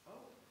space?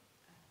 Oh,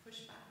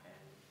 push back.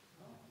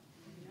 Oh,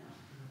 maybe not.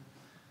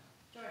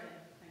 Jordan,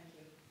 thank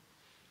you.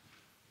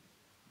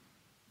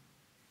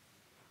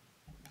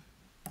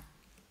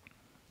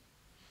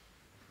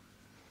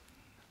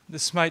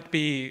 This might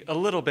be a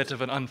little bit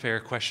of an unfair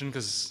question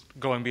because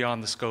going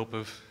beyond the scope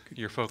of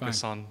your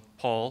focus on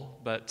Paul,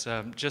 but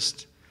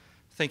just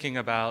thinking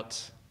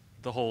about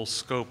the whole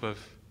scope of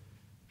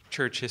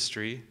church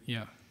history,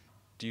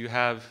 do you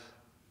have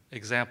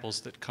examples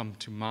that come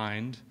to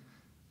mind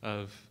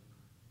of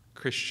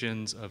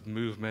Christians, of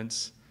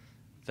movements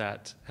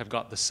that have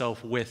got the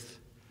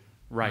self-width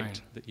right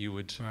that you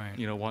would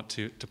want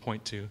to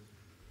point to?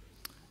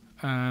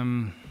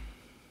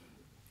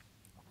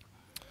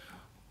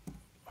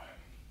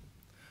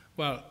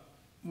 Well,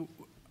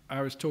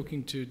 I was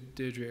talking to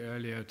Deirdre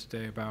earlier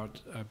today about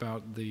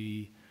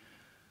the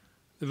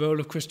role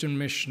of Christian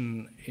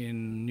mission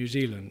in New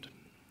Zealand,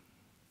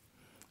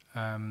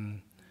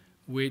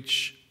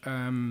 which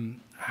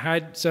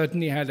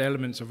certainly had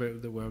elements of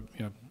it that were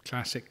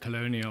classic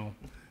colonial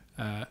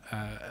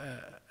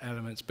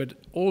elements, but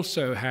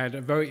also had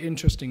a very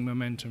interesting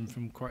momentum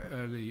from quite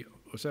early,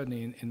 or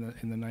certainly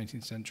in the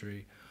 19th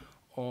century,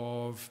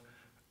 of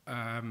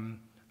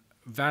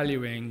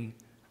valuing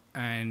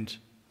and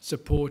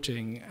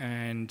supporting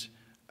and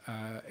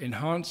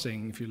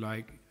enhancing, if you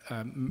like,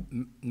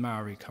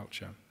 Maori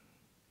culture,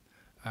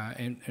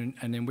 and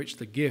in which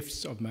the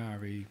gifts of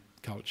Maori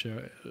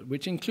culture,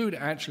 which include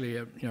actually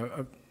a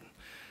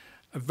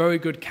very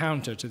good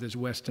counter to this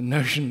Western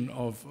notion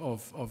of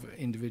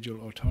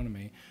individual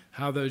autonomy,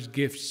 how those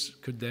gifts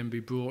could then be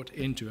brought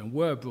into and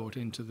were brought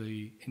into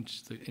the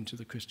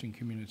Christian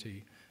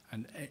community,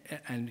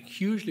 and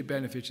hugely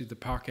benefited the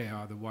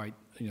Pākehā, the white,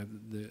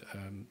 the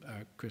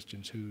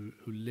Christians who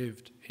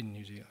lived in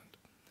New Zealand.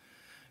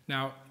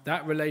 Now,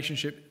 that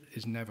relationship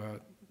is never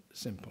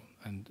simple,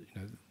 and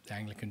the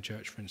Anglican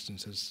Church, for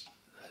instance, has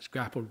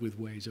grappled with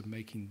ways of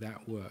making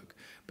that work.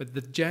 But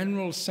the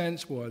general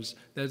sense was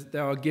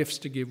there are gifts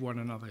to give one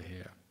another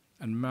here,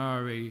 and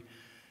Maori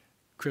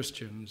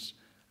Christians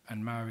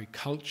and Maori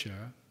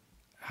culture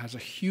has a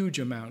huge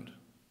amount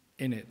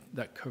in it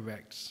that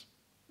corrects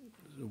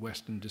the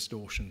Western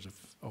distortions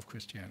of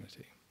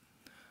Christianity.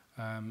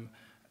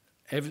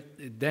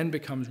 It then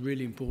becomes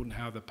really important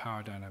how the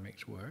power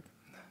dynamics work.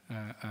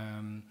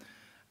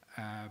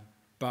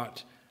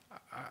 But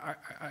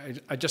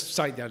I just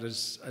cite that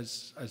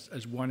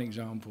as one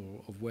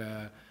example of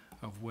where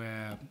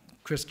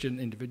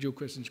individual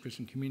Christians,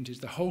 Christian communities,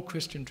 the whole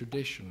Christian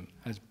tradition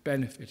has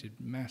benefited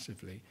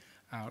massively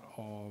out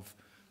of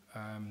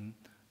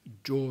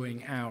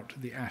drawing out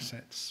the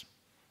assets,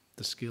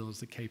 the skills,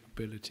 the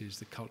capabilities,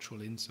 the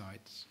cultural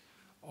insights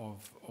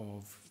of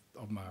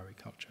Maori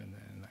culture in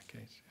that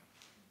case.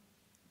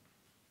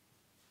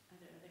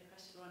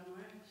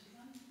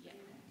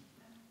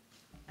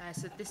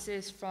 So this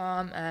is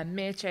from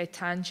Mircea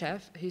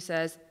Tanchev, who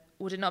says,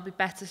 would it not be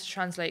better to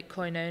translate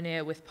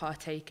koinonia with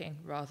partaking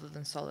rather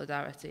than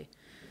solidarity?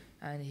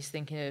 And he's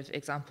thinking of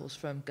examples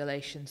from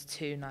Galatians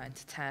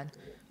 2:9-10,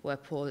 where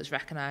Paul is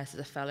recognized as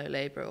a fellow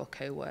laborer or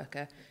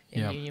co-worker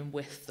in union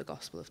with the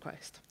gospel of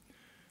Christ.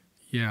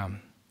 Yeah.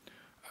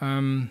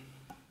 I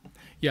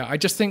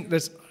just think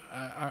there's,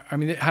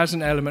 it has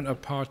an element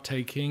of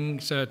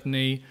partaking,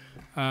 certainly.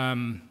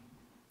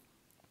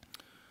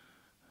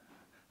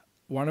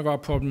 One of our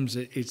problems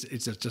is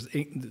just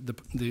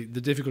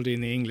the difficulty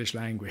in the English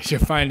language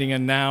of finding a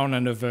noun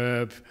and a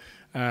verb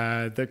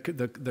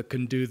that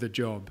can do the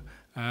job.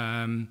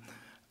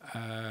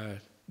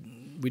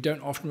 We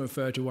don't often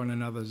refer to one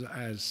another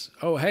as,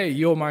 oh, hey,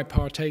 you're my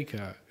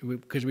partaker,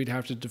 because we'd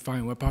have to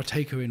define, well,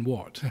 partaker in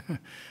what?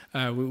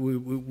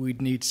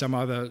 We'd need some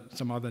other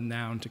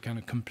noun to kind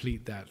of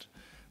complete that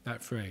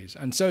phrase.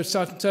 And so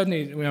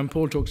certainly when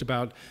Paul talks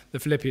about the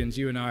Philippians,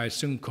 you and I,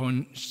 sung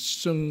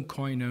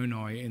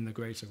koinonoi in the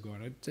grace of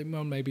God, I'd say,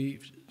 well, maybe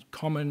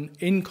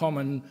in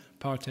common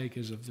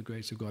partakers of the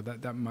grace of God.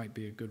 That might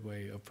be a good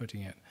way of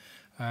putting it.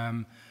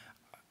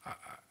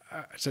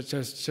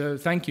 So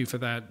thank you for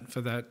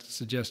that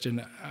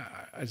suggestion.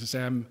 as I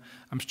say, I'm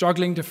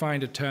struggling to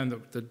find a term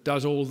that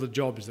does all the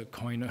jobs that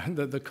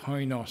the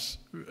koinos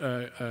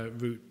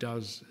root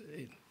does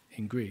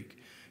in Greek,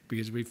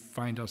 because we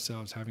find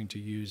ourselves having to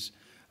use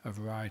a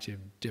variety of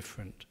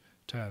different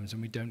terms,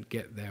 and we don't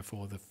get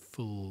therefore the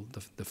full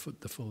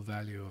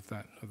value of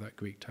that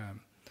Greek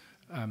term.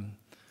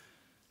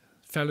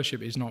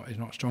 Fellowship is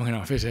not strong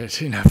enough, is it?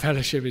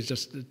 Fellowship is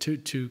just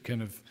too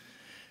kind of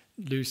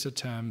looser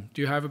term.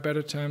 Do you have a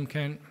better term,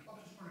 Ken?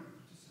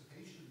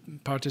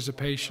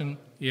 Participation,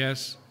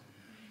 yes.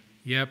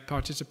 Yeah,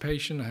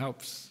 participation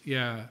helps,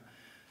 yeah.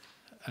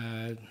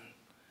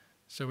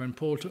 So when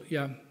Paul,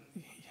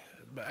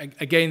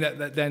 again,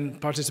 that then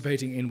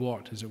participating in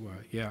what, as it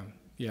were, yeah.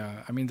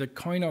 I mean, the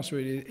koinos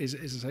really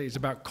is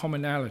about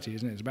commonality,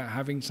 isn't it? It's about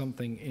having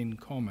something in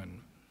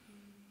common.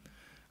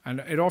 And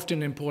it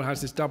often in Paul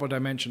has this double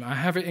dimension. I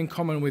have it in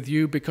common with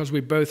you because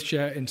we both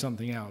share in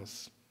something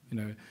else,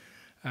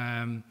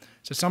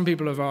 So some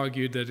people have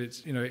argued that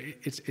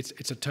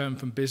it's a term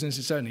from business.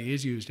 It certainly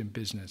is used in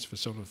business for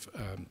sort of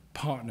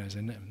partners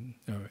in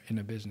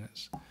a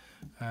business.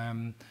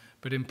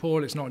 But in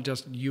Paul, it's not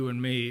just you and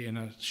me in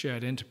a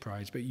shared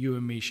enterprise, but you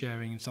and me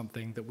sharing in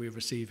something that we're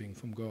receiving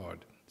from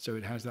God. So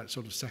it has that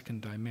sort of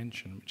second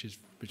dimension,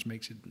 which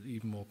makes it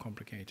even more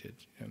complicated.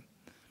 I might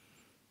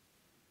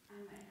have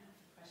a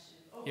question.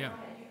 Oh, yeah.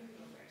 Right, you can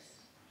go first.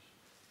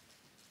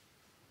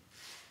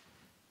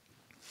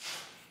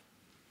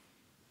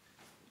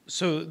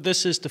 So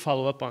this is to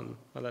follow up on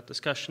that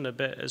discussion a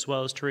bit, as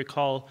well as to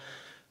recall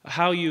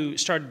how you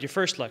started your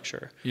first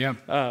lecture,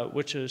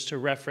 which is to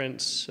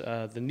reference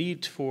the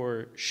need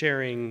for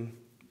sharing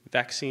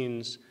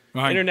vaccines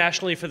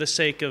internationally for the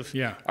sake of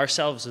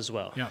ourselves as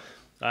well.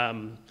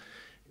 And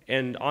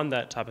on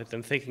that topic,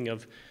 then thinking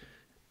of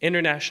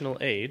international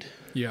aid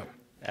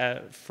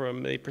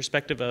from a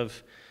perspective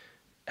of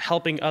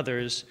helping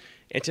others,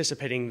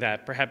 anticipating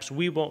that perhaps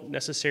we won't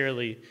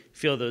necessarily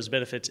feel those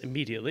benefits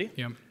immediately,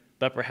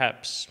 but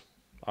perhaps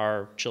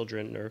our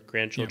children or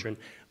grandchildren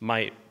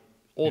might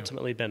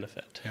ultimately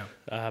benefit.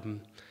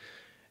 And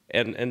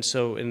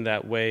so in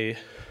that way,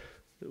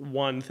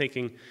 one,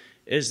 thinking,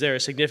 is there a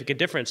significant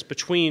difference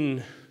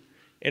between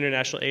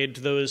international aid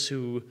to those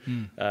who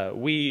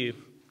we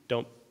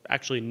don't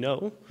actually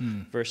know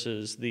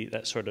versus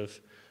that sort of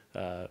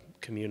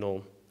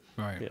communal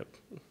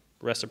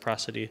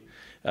reciprocity?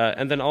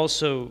 And then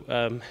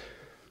also,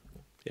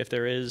 if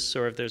there is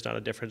or if there's not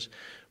a difference,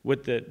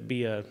 would that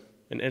be an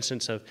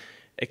instance of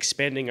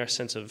expanding our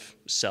sense of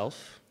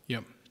self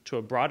to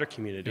a broader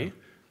community,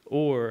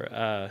 or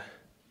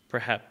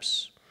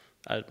perhaps,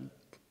 I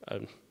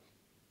don't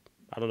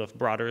know if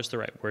broader is the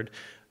right word,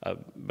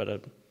 but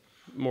a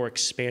more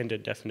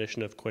expanded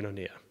definition of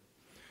koinonia?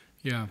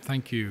 Yeah,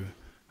 thank you.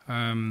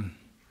 I mean,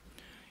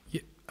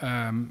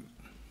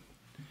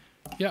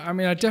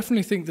 I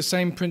definitely think the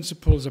same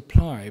principles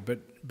apply, but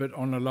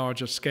on a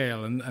larger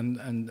scale,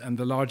 and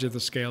the larger the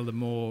scale, the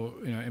more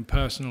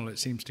impersonal it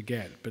seems to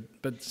get.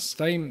 But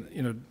same,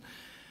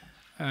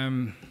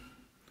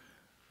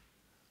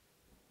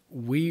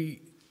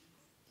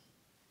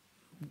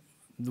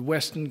 the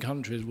Western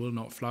countries will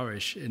not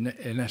flourish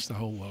unless the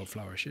whole world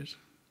flourishes.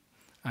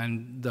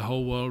 And the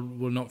whole world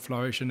will not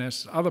flourish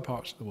unless other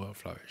parts of the world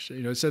flourish.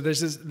 So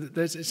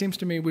it seems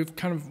to me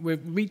we're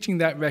reaching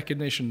that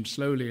recognition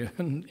slowly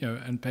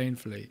and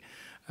painfully.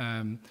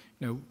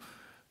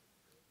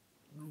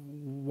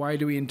 Why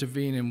do we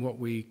intervene in what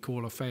we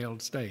call a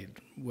failed state?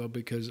 Well,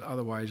 because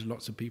otherwise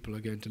lots of people are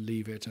going to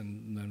leave it,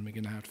 and then we're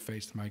going to have to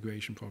face the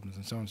migration problems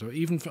and so on. So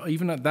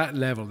even at that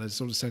level, there's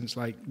sort of sense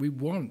like we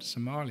want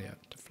Somalia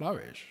to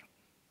flourish.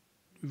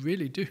 We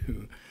really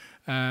do.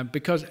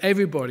 Because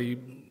everybody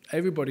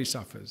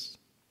suffers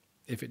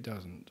if it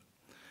doesn't.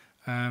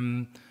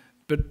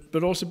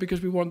 But also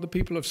because we want the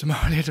people of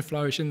Somalia to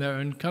flourish in their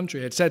own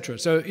country, etc.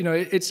 So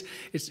it's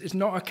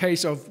not a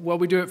case of, well,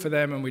 we do it for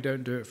them and we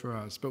don't do it for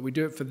us, but we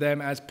do it for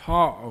them as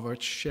part of a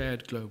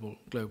shared global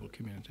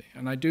community.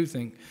 And I do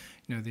think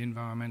the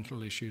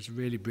environmental issues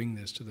really bring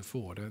this to the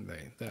fore, don't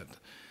they?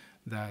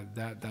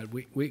 That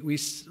we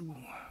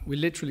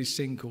literally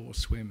sink or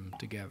swim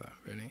together,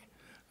 really.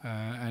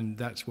 And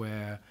that's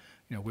where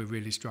we're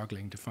really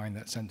struggling to find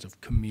that sense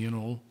of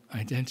communal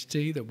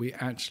identity, that we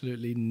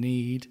absolutely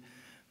need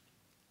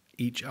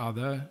each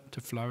other to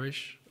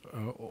flourish,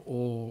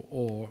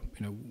 or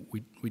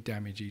we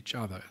damage each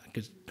other,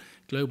 because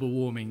global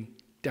warming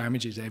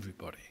damages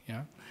everybody.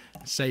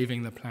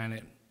 Saving the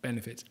planet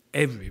benefits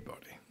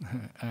everybody.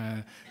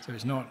 So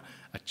it's not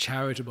a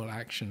charitable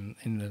action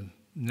in the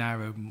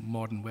narrow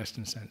modern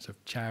Western sense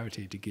of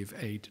charity to give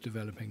aid to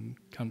developing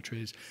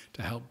countries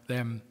to help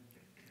them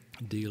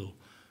deal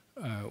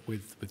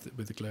with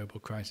the global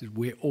crisis.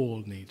 We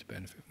all need to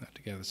benefit from that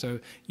together. So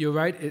you're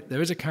right,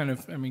 there is a kind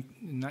of,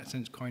 in that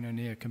sense,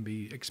 koinonia can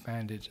be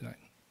expanded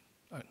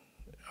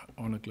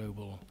on a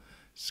global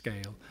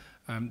scale.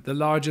 The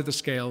larger the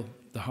scale,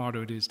 the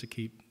harder it is to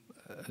keep,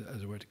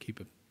 as it were, to keep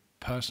a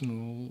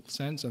personal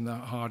sense, and the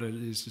harder it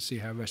is to see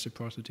how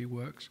reciprocity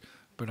works.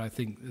 But I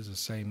think there's the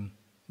same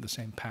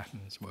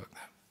patterns work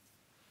there.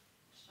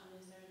 Sean,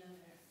 is there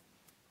another?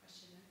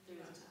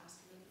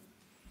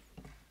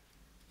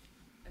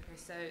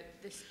 So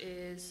this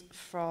is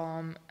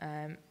from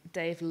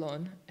Dave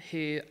Lunn,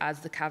 who adds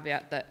the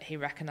caveat that he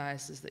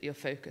recognises that your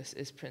focus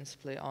is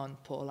principally on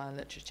Pauline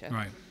literature.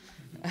 Right.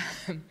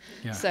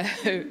 Yeah. So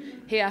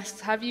he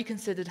asks, have you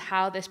considered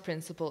how this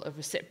principle of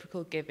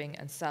reciprocal giving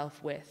and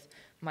self-with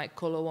might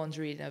colour one's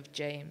reading of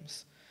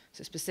James?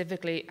 So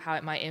specifically, how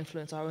it might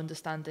influence our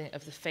understanding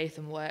of the faith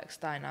and works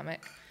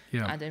dynamic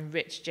and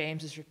enrich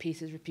James's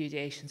repeated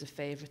repudiations of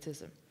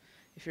favouritism.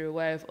 If you're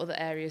aware of other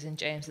areas in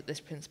James that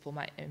this principle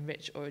might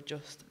enrich or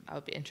adjust, I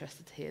would be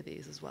interested to hear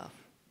these as well.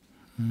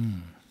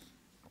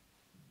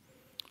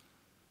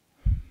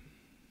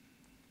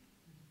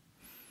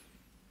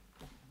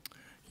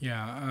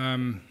 Yeah,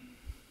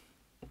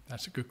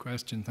 that's a good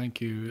question.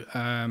 Thank you.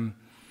 I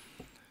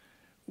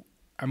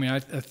mean, I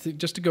think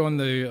just to go on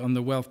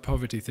the wealth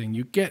poverty thing,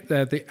 you get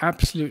there the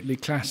absolutely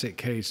classic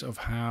case of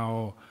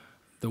how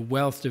the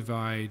wealth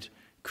divide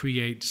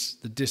creates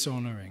the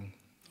dishonoring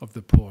of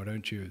the poor,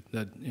 don't you?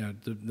 That, you know,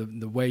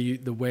 the way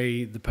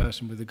the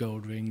person with the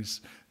gold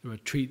rings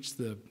treats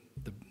the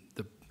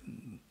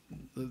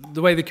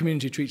way the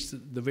community treats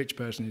the rich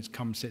person is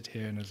come sit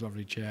here in his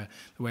lovely chair.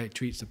 The way it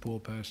treats the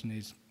poor person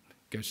is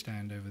go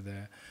stand over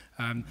there.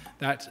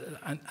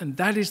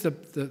 That is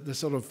the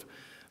sort of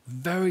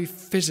very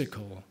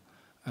physical,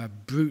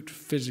 brute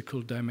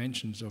physical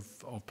dimensions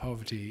of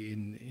poverty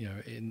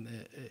in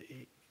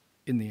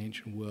the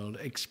ancient world,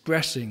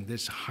 expressing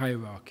this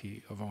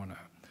hierarchy of honor.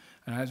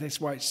 And that's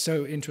why it's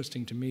so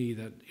interesting to me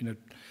that, you know,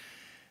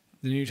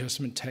 the New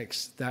Testament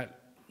text that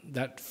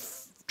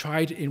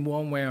tried in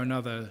one way or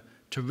another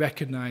to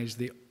recognize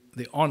the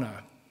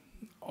honor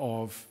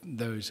of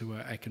those who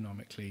are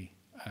economically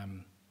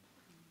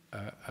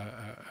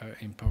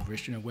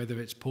impoverished. You know, whether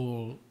it's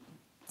Paul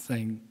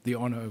saying the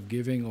honor of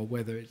giving, or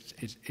whether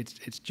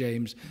it's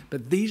James.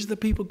 But these are the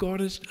people God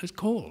has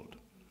called.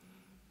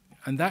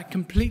 And that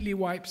completely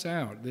wipes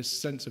out this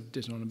sense of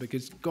dishonor,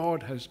 because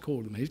God has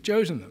called them. He's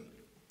chosen them.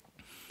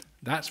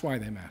 That's why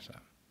they matter.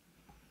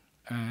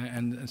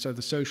 And so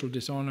the social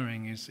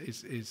dishonoring is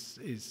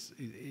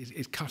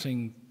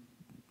cutting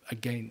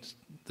against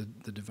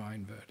the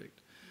divine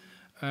verdict.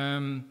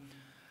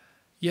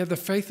 Yeah, the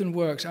faith and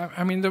works.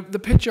 I mean, the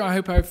picture I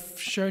hope I've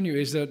shown you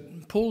is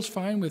that Paul's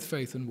fine with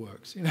faith and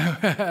works. You know,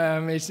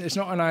 it's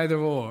not an either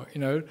or.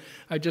 You know,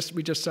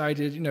 we just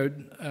cited. You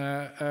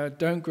know,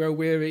 don't grow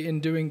weary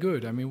in doing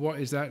good. I mean, what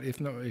is that if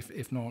not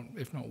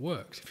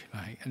works, if you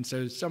like? And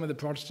so some of the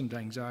Protestant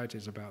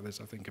anxieties about this,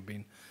 I think, have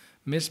been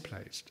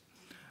misplaced.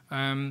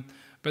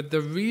 But the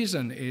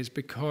reason is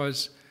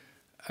because,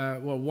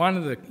 one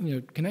of the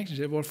connections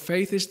is,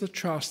 faith is the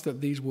trust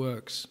that these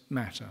works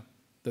matter,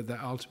 that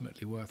they're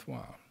ultimately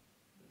worthwhile.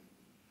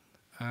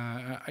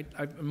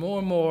 I'm more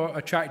and more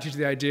attracted to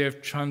the idea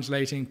of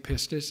translating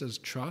pistis as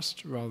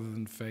trust rather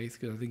than faith,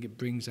 because I think it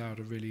brings out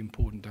a really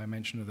important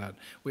dimension of that.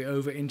 We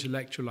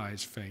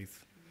over-intellectualize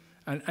faith.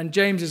 And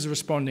James is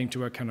responding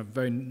to a kind of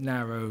very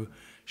narrow,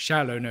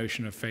 shallow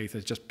notion of faith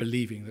as just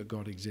believing that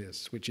God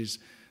exists, which is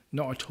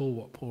not at all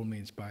what Paul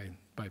means by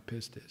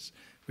pistis,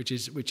 which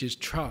is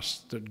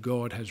trust that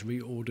God has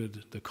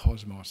reordered the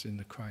cosmos in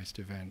the Christ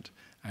event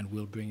and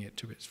will bring it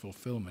to its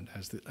fulfillment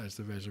as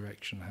the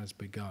resurrection has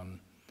begun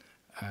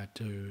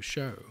to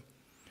show.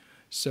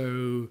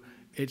 So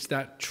it's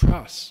that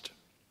trust,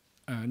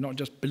 not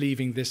just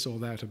believing this or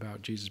that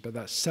about Jesus, but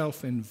that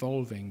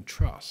self-involving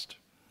trust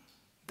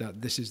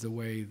that this is the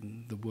way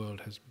the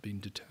world has been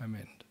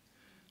determined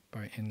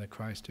in the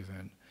Christ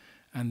event.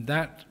 And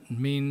that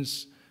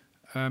means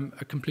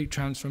a complete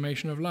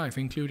transformation of life,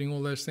 including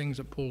all those things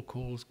that Paul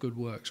calls good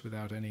works,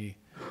 without any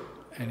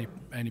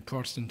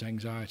Protestant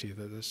anxiety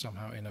that it's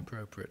somehow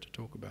inappropriate to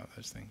talk about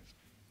those things.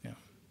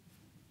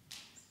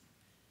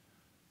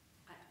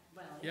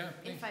 Yeah.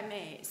 If I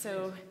may,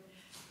 so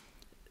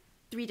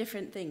 3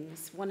 different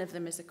things. One of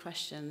them is a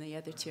question, the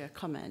other 2 are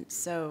comments.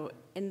 So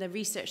in the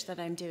research that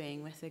I'm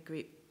doing with a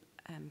group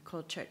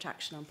called Church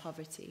Action on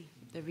Poverty,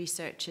 the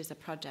research is a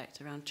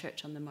project around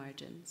church on the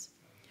margins.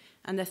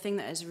 And the thing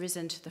that has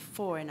risen to the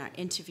fore in our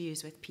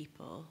interviews with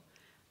people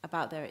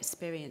about their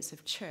experience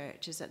of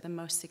church is that the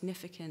most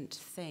significant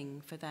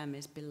thing for them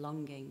is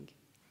belonging.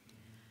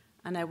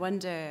 And I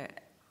wonder,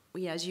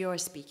 as you're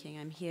speaking,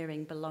 I'm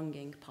hearing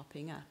belonging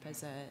popping up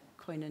as a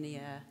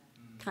koinonia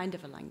kind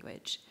of a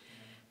language.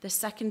 The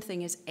second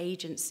thing is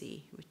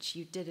agency, which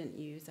you didn't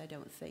use, I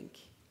don't think.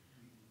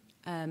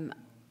 And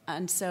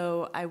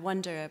so I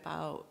wonder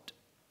about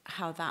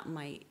how that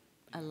might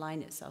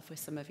align itself with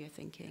some of your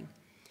thinking.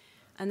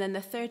 And then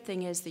the third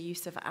thing is the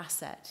use of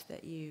asset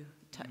that you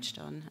touched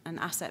on, and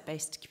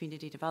asset-based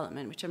community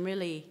development, which I'm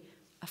really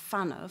a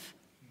fan of.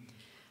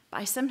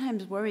 But I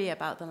sometimes worry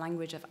about the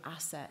language of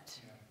asset.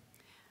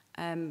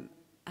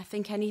 I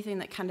think anything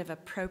that kind of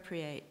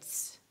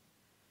appropriates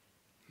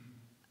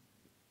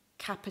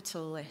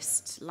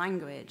capitalist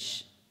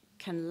language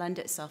can lend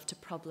itself to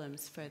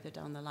problems further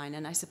down the line.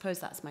 And I suppose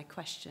that's my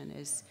question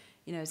is,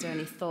 is there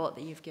any thought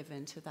that you've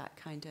given to that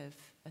kind of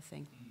a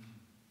thing?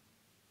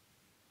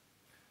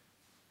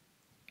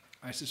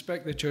 I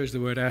suspect they chose the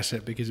word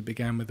asset because it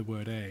began with the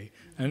word A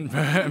and,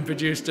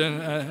 produced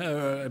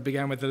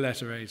began with the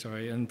letter A,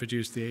 sorry, and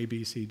produced the A,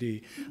 B, C,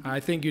 D. I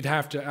think you'd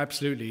have to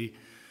absolutely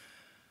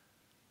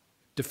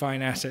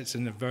define assets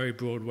in a very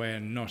broad way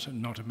and not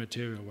a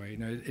material way. You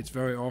know, it's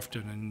very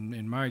often, and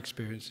in my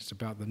experience, it's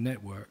about the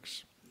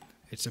networks.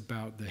 It's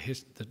about the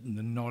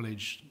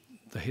knowledge,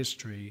 the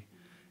history.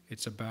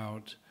 It's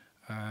about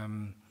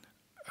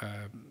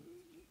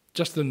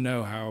just the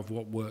know-how of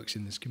what works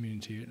in this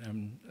community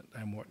and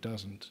what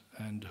doesn't,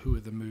 and who are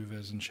the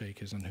movers and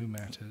shakers and who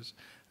matters.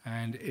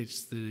 And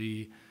it's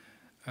the,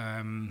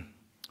 often,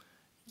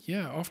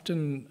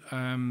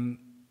 I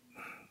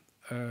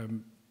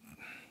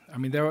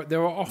mean,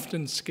 there are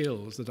often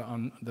skills that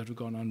have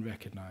gone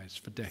unrecognized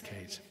for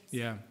decades.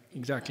 Yeah,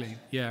 exactly.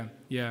 Yeah.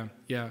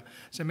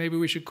 So maybe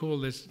we should call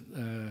this,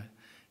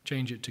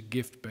 change it to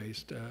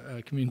gift-based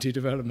community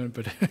development,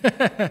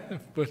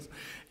 but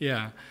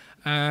yeah.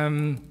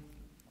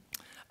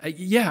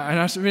 Yeah, and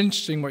that's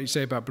interesting what you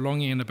say about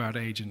belonging and about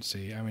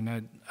agency. I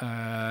mean,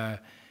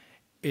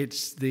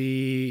 it's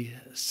the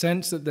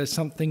sense that there's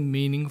something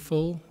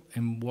meaningful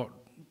in what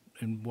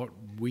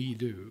we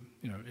do.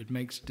 You know, it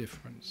makes a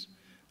difference.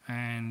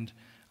 And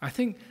I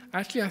think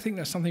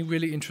there's something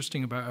really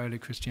interesting about early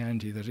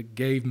Christianity, that it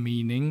gave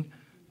meaning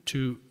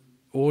to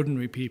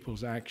ordinary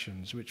people's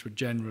actions, which were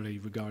generally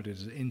regarded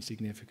as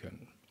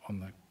insignificant on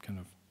the kind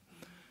of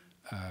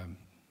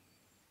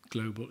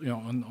global, you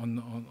know,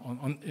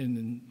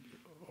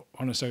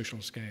 on a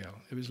social scale.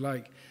 It was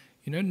like,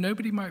 you know,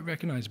 nobody might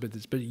recognize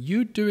this, but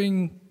you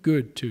doing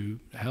good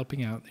to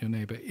helping out your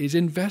neighbor is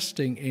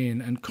investing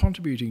in and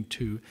contributing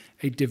to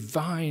a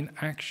divine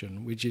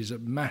action, which is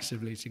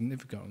massively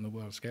significant on the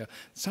world scale.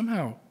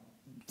 Somehow,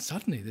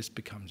 suddenly, this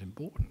becomes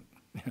important.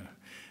 You know,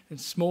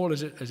 as small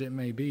as it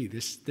may be,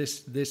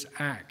 this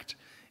act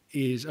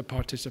is a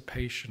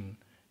participation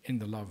in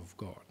the love of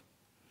God,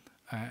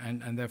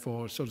 and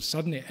therefore sort of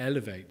suddenly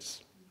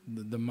elevates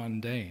the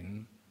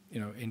mundane, you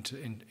know, into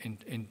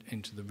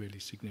the really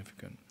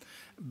significant.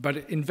 But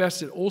it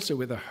invests it also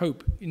with a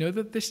hope, you know,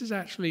 that this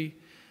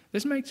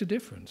makes a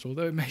difference.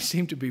 Although it may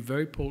seem to be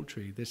very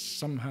paltry, this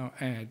somehow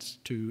adds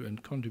to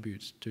and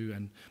contributes to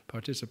and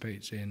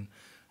participates in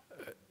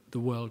the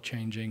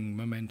world-changing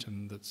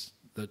momentum that's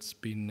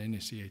been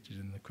initiated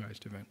in the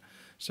Christ event.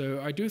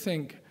 So I do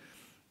think,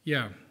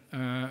 yeah,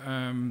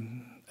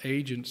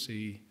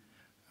 agency.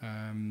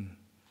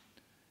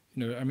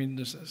 You know, I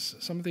mean,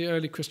 some of the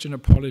early Christian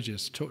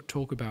apologists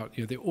talk about,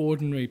 you know, the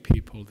ordinary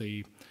people,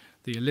 the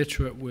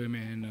illiterate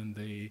women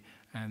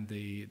and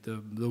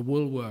the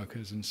wool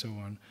workers and so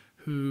on,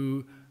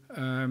 who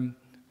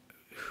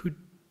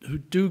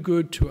do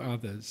good to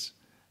others,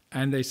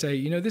 and they say,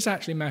 you know, this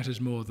actually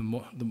matters more than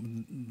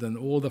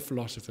all the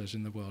philosophers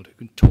in the world who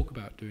can talk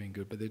about doing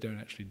good, but they don't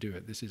actually do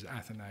it. This is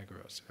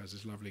Athenagoras, who has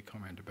this lovely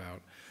comment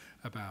about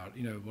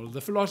you know, well, the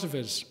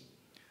philosophers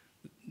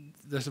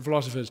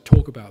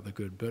talk about the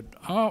good, but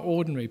our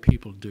ordinary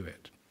people do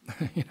it.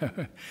 You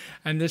know,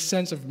 and this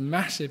sense of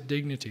massive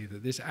dignity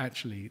that this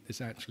actually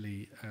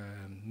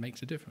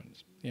makes a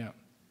difference. Yeah.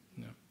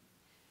 Yeah.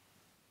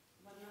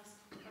 One last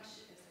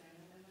question. Is there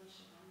another one,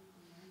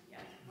 Siobhan? Yeah.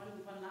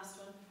 One last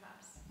one,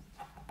 perhaps.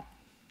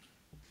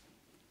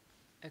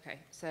 Okay,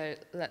 so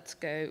let's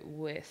go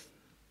with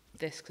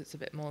this because it's a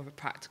bit more of a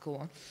practical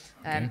one.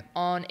 Okay.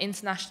 On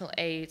international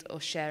aid or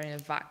sharing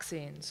of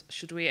vaccines,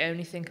 should we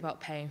only think about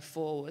paying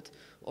forward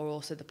or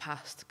also the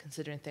past,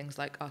 considering things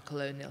like our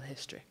colonial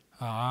history?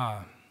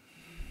 Well,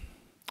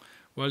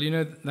 you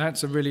know,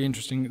 that's a really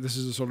interesting, this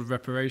is a sort of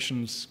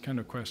reparations kind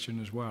of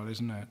question as well,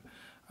 isn't it?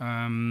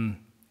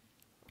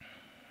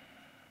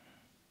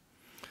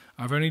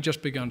 I've only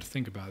just begun to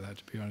think about that,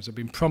 to be honest. I've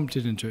been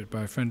prompted into it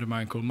by a friend of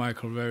mine called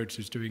Michael Rhodes,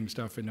 who's doing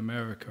stuff in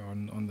America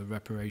on the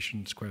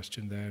reparations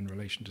question there in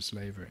relation to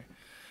slavery.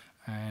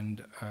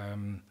 And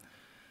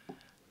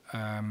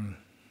I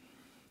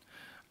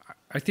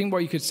think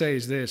what you could say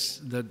is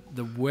this, that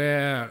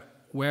where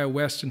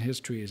Western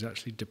history has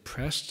actually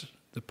depressed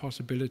the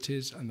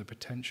possibilities and the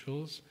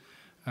potentials,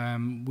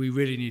 we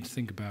really need to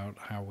think about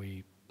how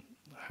we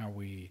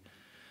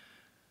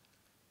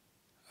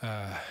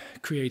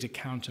create a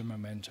counter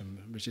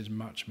momentum, which is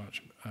much,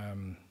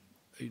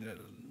 you know,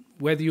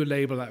 whether you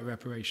label that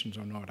reparations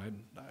or not,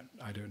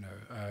 I don't know.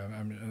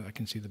 I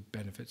can see the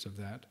benefits of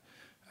that.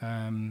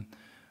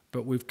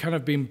 But we've kind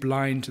of been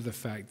blind to the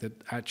fact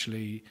that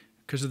actually,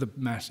 because of the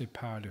massive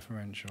power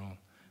differential,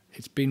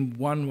 it's been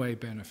one-way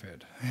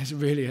benefit. It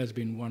really has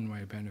been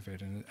one-way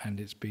benefit, and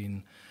it's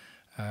been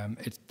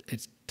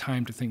it's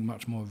time to think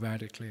much more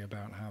radically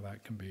about how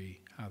that can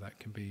be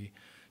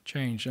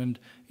changed. And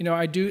you know,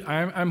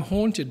 I'm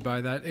haunted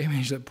by that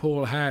image that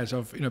Paul has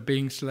of, you know,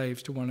 being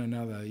slaves to one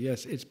another.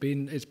 Yes, it's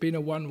been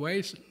a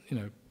one-way, you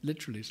know,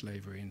 literally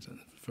slavery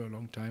for a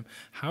long time.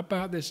 How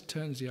about this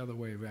turns the other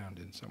way around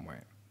in some way?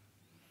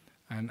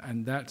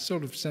 And that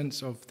sort of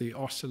sense of the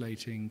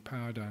oscillating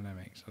power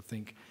dynamics, I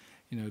think,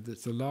 you know,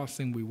 that's the last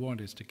thing we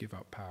want is to give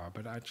up power.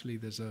 But actually,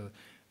 there's a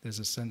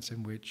sense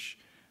in which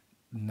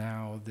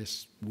now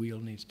this wheel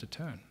needs to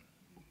turn.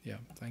 Yeah,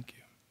 thank you.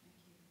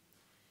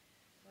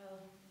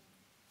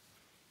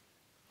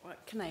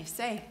 can I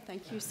say?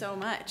 Thank you so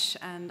much.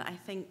 And I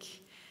think,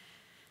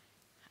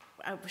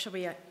 shall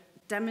we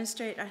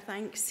demonstrate our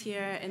thanks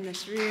here in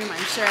this room?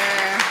 I'm sure.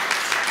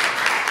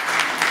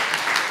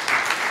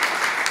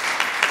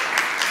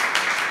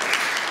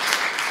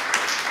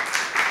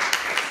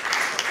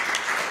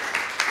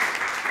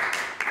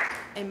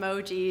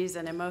 Emojis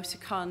and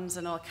emoticons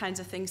and all kinds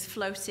of things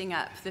floating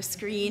up the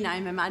screen,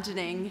 I'm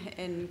imagining,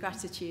 in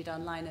gratitude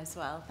online as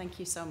well. Thank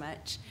you so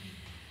much.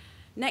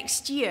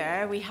 Next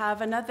year, we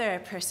have another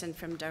person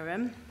from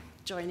Durham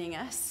joining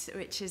us,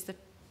 which is the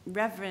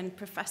Reverend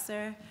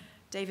Professor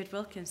David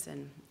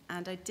Wilkinson.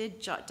 And I did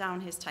jot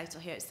down his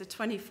title here. It's the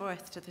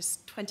 24th to the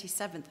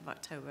 27th of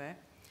October.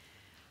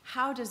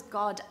 How Does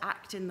God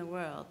Act in the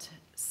World?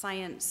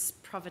 Science,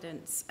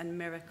 Providence, and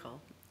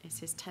Miracle is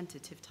his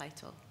tentative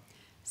title.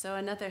 So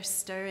another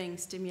stirring,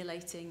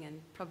 stimulating,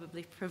 and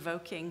probably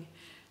provoking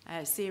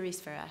series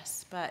for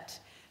us. But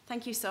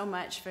thank you so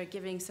much for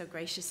giving so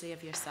graciously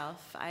of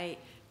yourself. I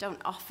don't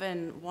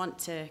often want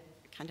to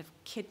kind of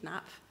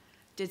kidnap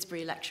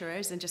Didsbury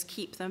lecturers and just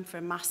keep them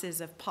for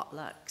masses of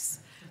potlucks.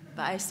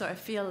 But I sort of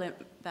feel that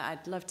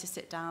I'd love to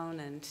sit down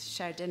and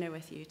share dinner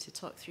with you to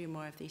talk through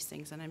more of these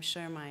things. And I'm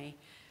sure my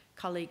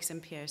colleagues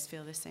and peers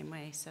feel the same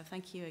way. So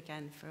thank you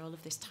again for all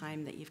of this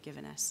time that you've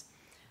given us.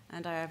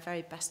 And our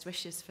very best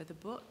wishes for the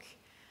book.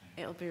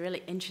 It'll be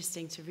really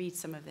interesting to read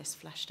some of this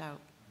fleshed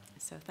out.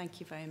 So thank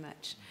you very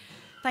much.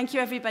 Thank you,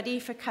 everybody,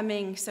 for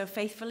coming so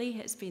faithfully.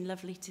 It's been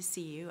lovely to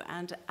see you.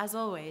 And as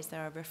always,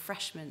 there are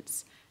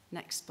refreshments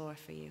next door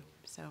for you.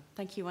 So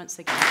thank you once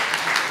again.